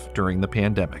safe during the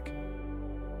pandemic.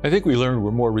 I think we learned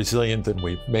we're more resilient than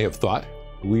we may have thought.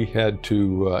 We had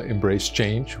to embrace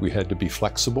change, we had to be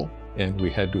flexible, and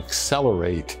we had to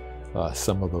accelerate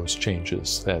some of those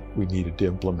changes that we needed to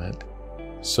implement.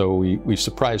 So we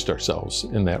surprised ourselves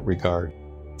in that regard.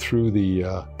 Through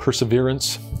the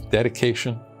perseverance,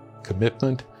 dedication,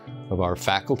 commitment of our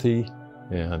faculty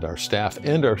and our staff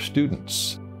and our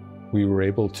students, we were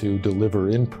able to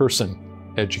deliver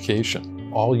in-person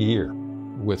education all year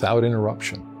without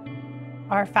interruption.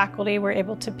 Our faculty were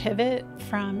able to pivot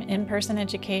from in-person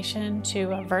education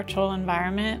to a virtual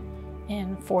environment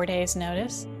in 4 days'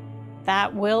 notice.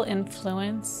 That will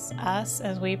influence us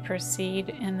as we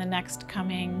proceed in the next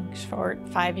coming short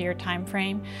 5-year time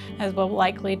frame, as we'll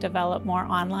likely develop more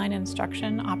online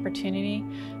instruction opportunity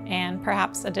and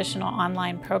perhaps additional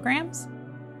online programs.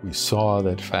 We saw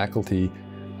that faculty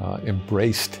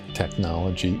embraced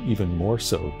technology even more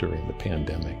so during the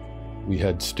pandemic. We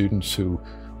had students who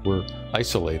were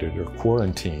isolated or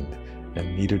quarantined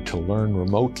and needed to learn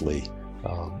remotely,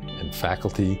 and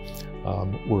faculty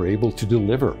were able to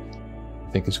deliver.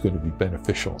 I think is going to be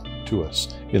beneficial to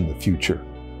us in the future.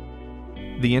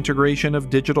 The integration of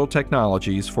digital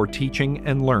technologies for teaching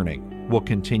and learning will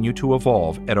continue to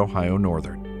evolve at Ohio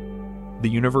Northern. The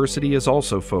university is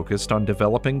also focused on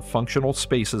developing functional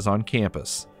spaces on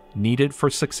campus needed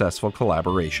for successful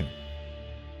collaboration.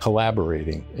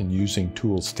 Collaborating and using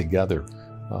tools together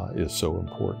is so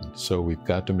important. So we've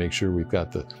got to make sure we've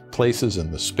got the places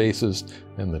and the spaces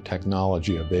and the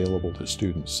technology available to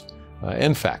students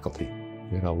and faculty.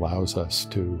 It allows us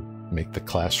to make the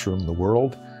classroom the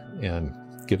world and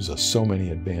gives us so many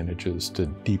advantages to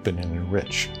deepen and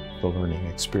enrich the learning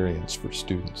experience for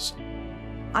students.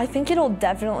 I think it'll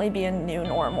definitely be a new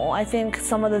normal. I think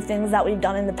some of the things that we've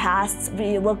done in the past,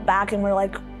 we look back and we're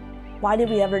like, why did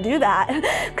we ever do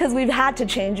that? Because we've had to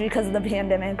change because of the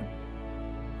pandemic.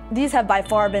 These have by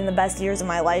far been the best years of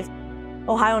my life.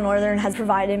 Ohio Northern has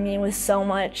provided me with so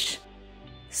much,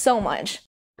 so much.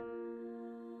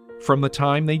 From the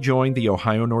time they joined the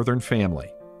Ohio Northern family,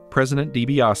 President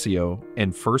DiBiasio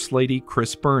and First Lady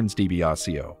Chris Burns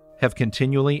DiBiasio have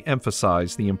continually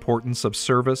emphasized the importance of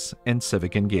service and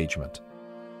civic engagement.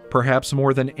 Perhaps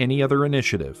more than any other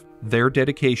initiative, their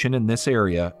dedication in this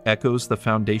area echoes the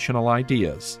foundational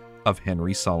ideas of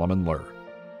Henry Solomon Luhr.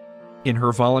 In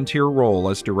her volunteer role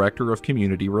as Director of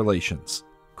Community Relations,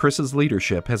 Chris's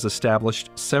leadership has established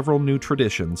several new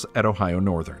traditions at Ohio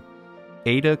Northern.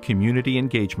 Ada Community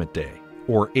Engagement Day,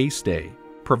 or ACE Day,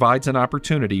 provides an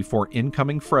opportunity for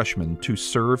incoming freshmen to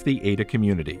serve the Ada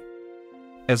community.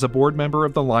 As a board member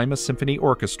of the Lima Symphony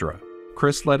Orchestra,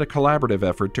 Chris led a collaborative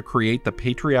effort to create the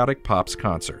Patriotic Pops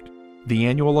Concert. The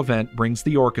annual event brings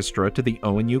the orchestra to the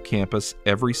ONU campus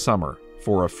every summer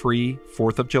for a free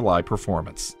 4th of July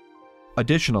performance.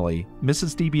 Additionally,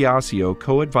 Mrs. DiBiasio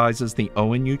co-advises the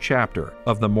ONU chapter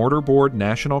of the Mortarboard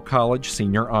National College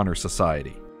Senior Honor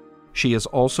Society. She has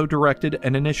also directed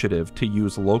an initiative to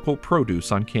use local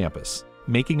produce on campus,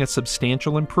 making a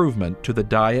substantial improvement to the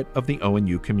diet of the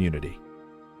ONU community.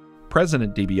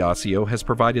 President DiBiasio has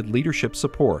provided leadership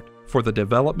support for the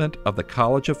development of the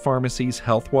College of Pharmacy's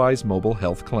HealthWise Mobile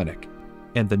Health Clinic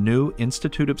and the new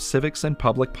Institute of Civics and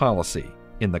Public Policy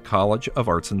in the College of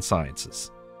Arts and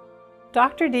Sciences.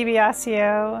 Dr.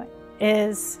 DiBiasio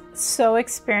is so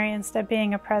experienced at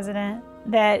being a president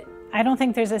that I don't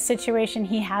think there's a situation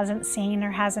he hasn't seen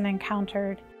or hasn't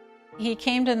encountered. He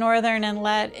came to Northern and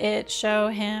let it show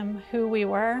him who we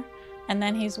were, and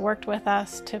then he's worked with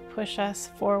us to push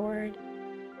us forward.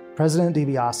 President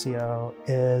DiBiasio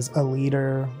is a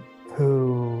leader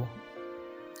who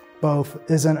both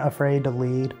isn't afraid to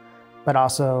lead, but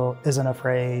also isn't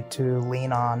afraid to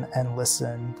lean on and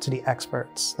listen to the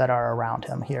experts that are around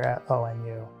him here at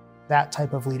ONU. That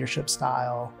type of leadership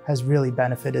style has really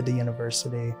benefited the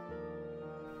university.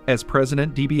 As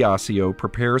President DiBiasio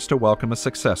prepares to welcome a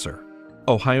successor,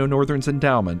 Ohio Northern's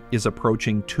endowment is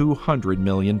approaching $200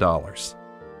 million.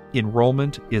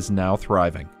 Enrollment is now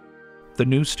thriving. The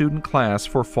new student class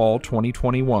for fall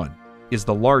 2021 is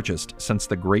the largest since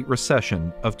the Great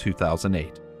Recession of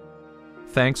 2008.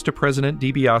 Thanks to President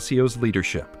DiBiasio's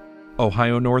leadership,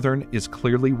 Ohio Northern is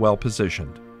clearly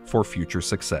well-positioned for future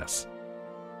success.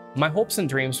 My hopes and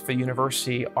dreams for the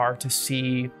university are to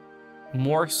see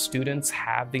more students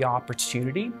have the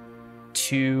opportunity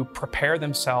to prepare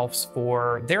themselves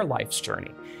for their life's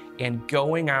journey and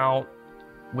going out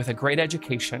with a great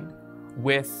education,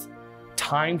 with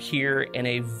time here in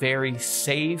a very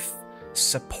safe,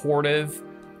 supportive,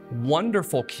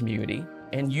 wonderful community,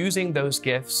 and using those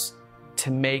gifts to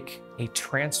make a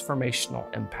transformational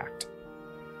impact.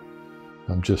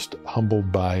 I'm just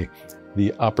humbled by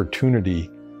the opportunity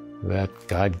that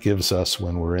God gives us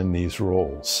when we're in these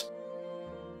roles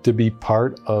to be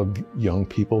part of young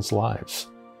people's lives.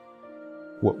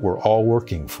 What we're all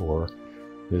working for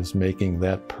is making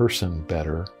that person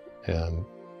better and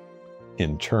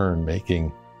in turn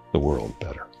making the world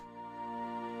better.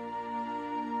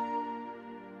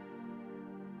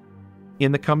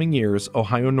 In the coming years,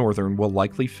 Ohio Northern will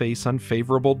likely face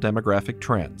unfavorable demographic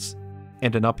trends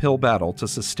and an uphill battle to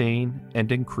sustain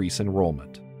and increase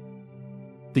enrollment.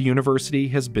 The university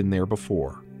has been there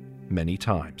before, many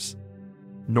times.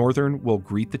 Northern will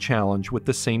greet the challenge with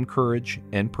the same courage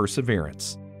and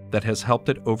perseverance that has helped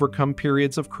it overcome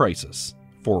periods of crisis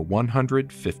for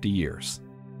 150 years.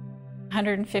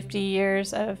 150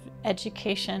 years of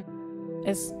education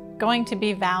is going to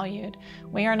be valued.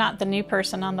 We are not the new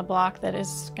person on the block that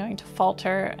is going to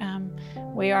falter.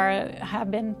 We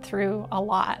have been through a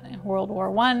lot. World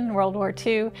War I, World War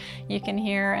II. You can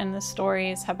hear in the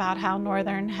stories about how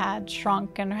Northern had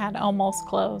shrunk and had almost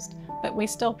closed, but we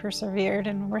still persevered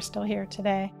and we're still here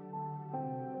today.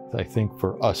 I think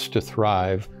for us to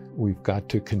thrive, we've got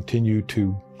to continue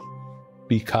to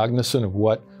be cognizant of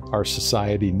what our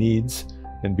society needs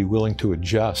and be willing to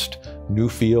adjust new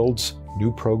fields,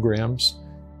 new programs.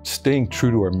 Staying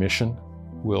true to our mission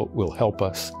will help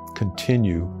us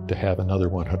continue to have another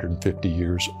 150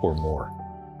 years or more.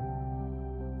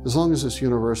 As long as this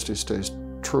university stays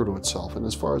true to itself, and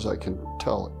as far as I can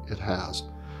tell, it has,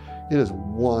 it is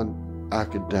one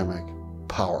academic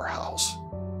powerhouse.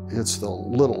 It's the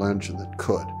little engine that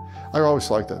could. I always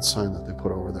like that sign that they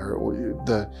put over there.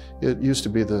 It used to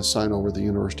be the sign over the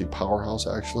university powerhouse,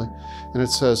 actually, and it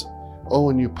says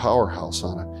ONU Powerhouse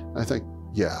on it. And I think,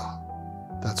 yeah,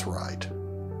 that's right.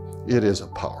 It is a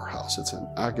powerhouse. It's an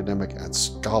academic and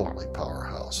scholarly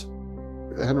powerhouse.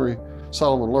 Henry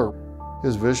Solomon Lerp,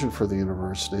 his vision for the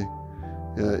university,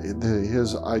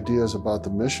 his ideas about the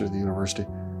mission of the university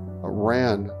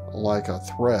ran like a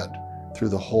thread through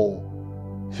the whole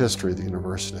history of the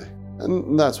university.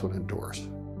 And that's what endures.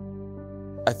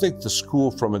 I think the school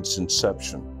from its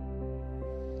inception,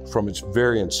 from its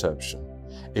very inception,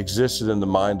 existed in the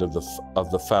mind of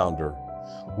the founder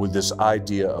with this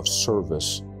idea of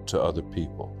service to other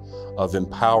people, of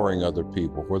empowering other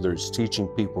people, whether it's teaching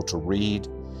people to read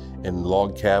in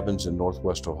log cabins in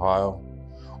Northwest Ohio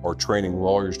or training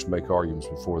lawyers to make arguments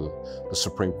before the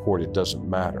Supreme Court. It doesn't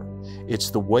matter.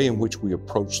 It's the way in which we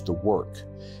approach the work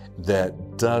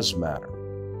that does matter.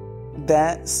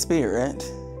 That spirit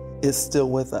is still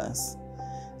with us.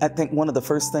 I think one of the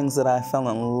first things that I fell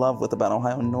in love with about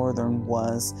Ohio Northern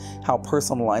was how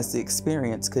personalized the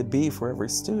experience could be for every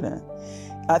student.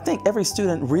 I think every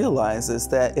student realizes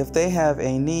that if they have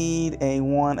a need, a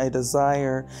want, a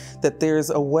desire, that there's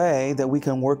a way that we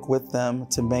can work with them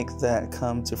to make that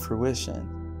come to fruition.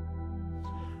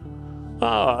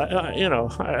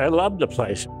 I loved the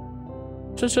place.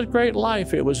 It's a great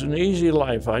life. It was an easy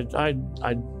life.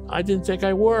 I didn't think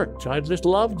I worked. I just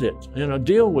loved it.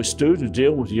 Deal with students,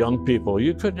 deal with young people.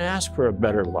 You couldn't ask for a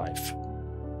better life.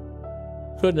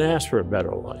 Couldn't ask for a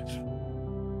better life.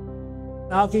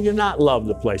 How can you not love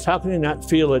the place? How can you not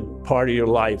feel it part of your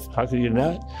life? How can you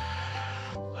not?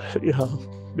 You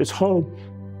know, it's home.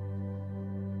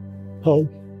 Home.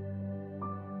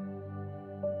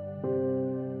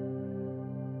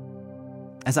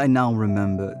 As I now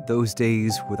remember, those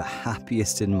days were the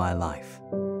happiest in my life.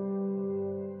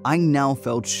 I now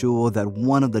felt sure that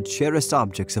one of the cherished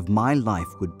objects of my life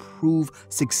would prove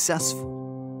successful.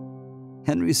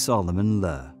 Henry Solomon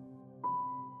Loehr.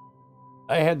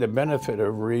 I had the benefit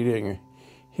of reading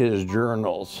his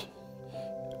journals.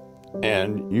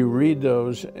 And you read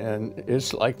those, and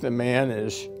it's like the man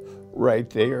is right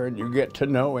there, and you get to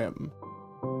know him,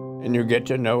 and you get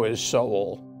to know his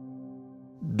soul.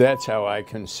 That's how I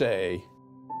can say,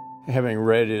 having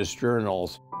read his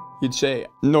journals, he'd say,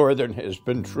 Northern has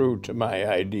been true to my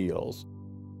ideals.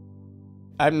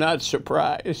 I'm not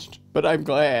surprised, but I'm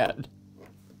glad.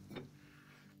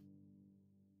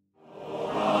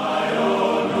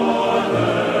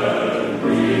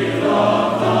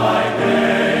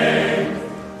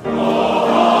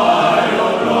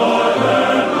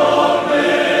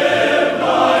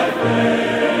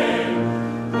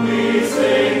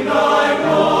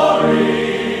 Glory.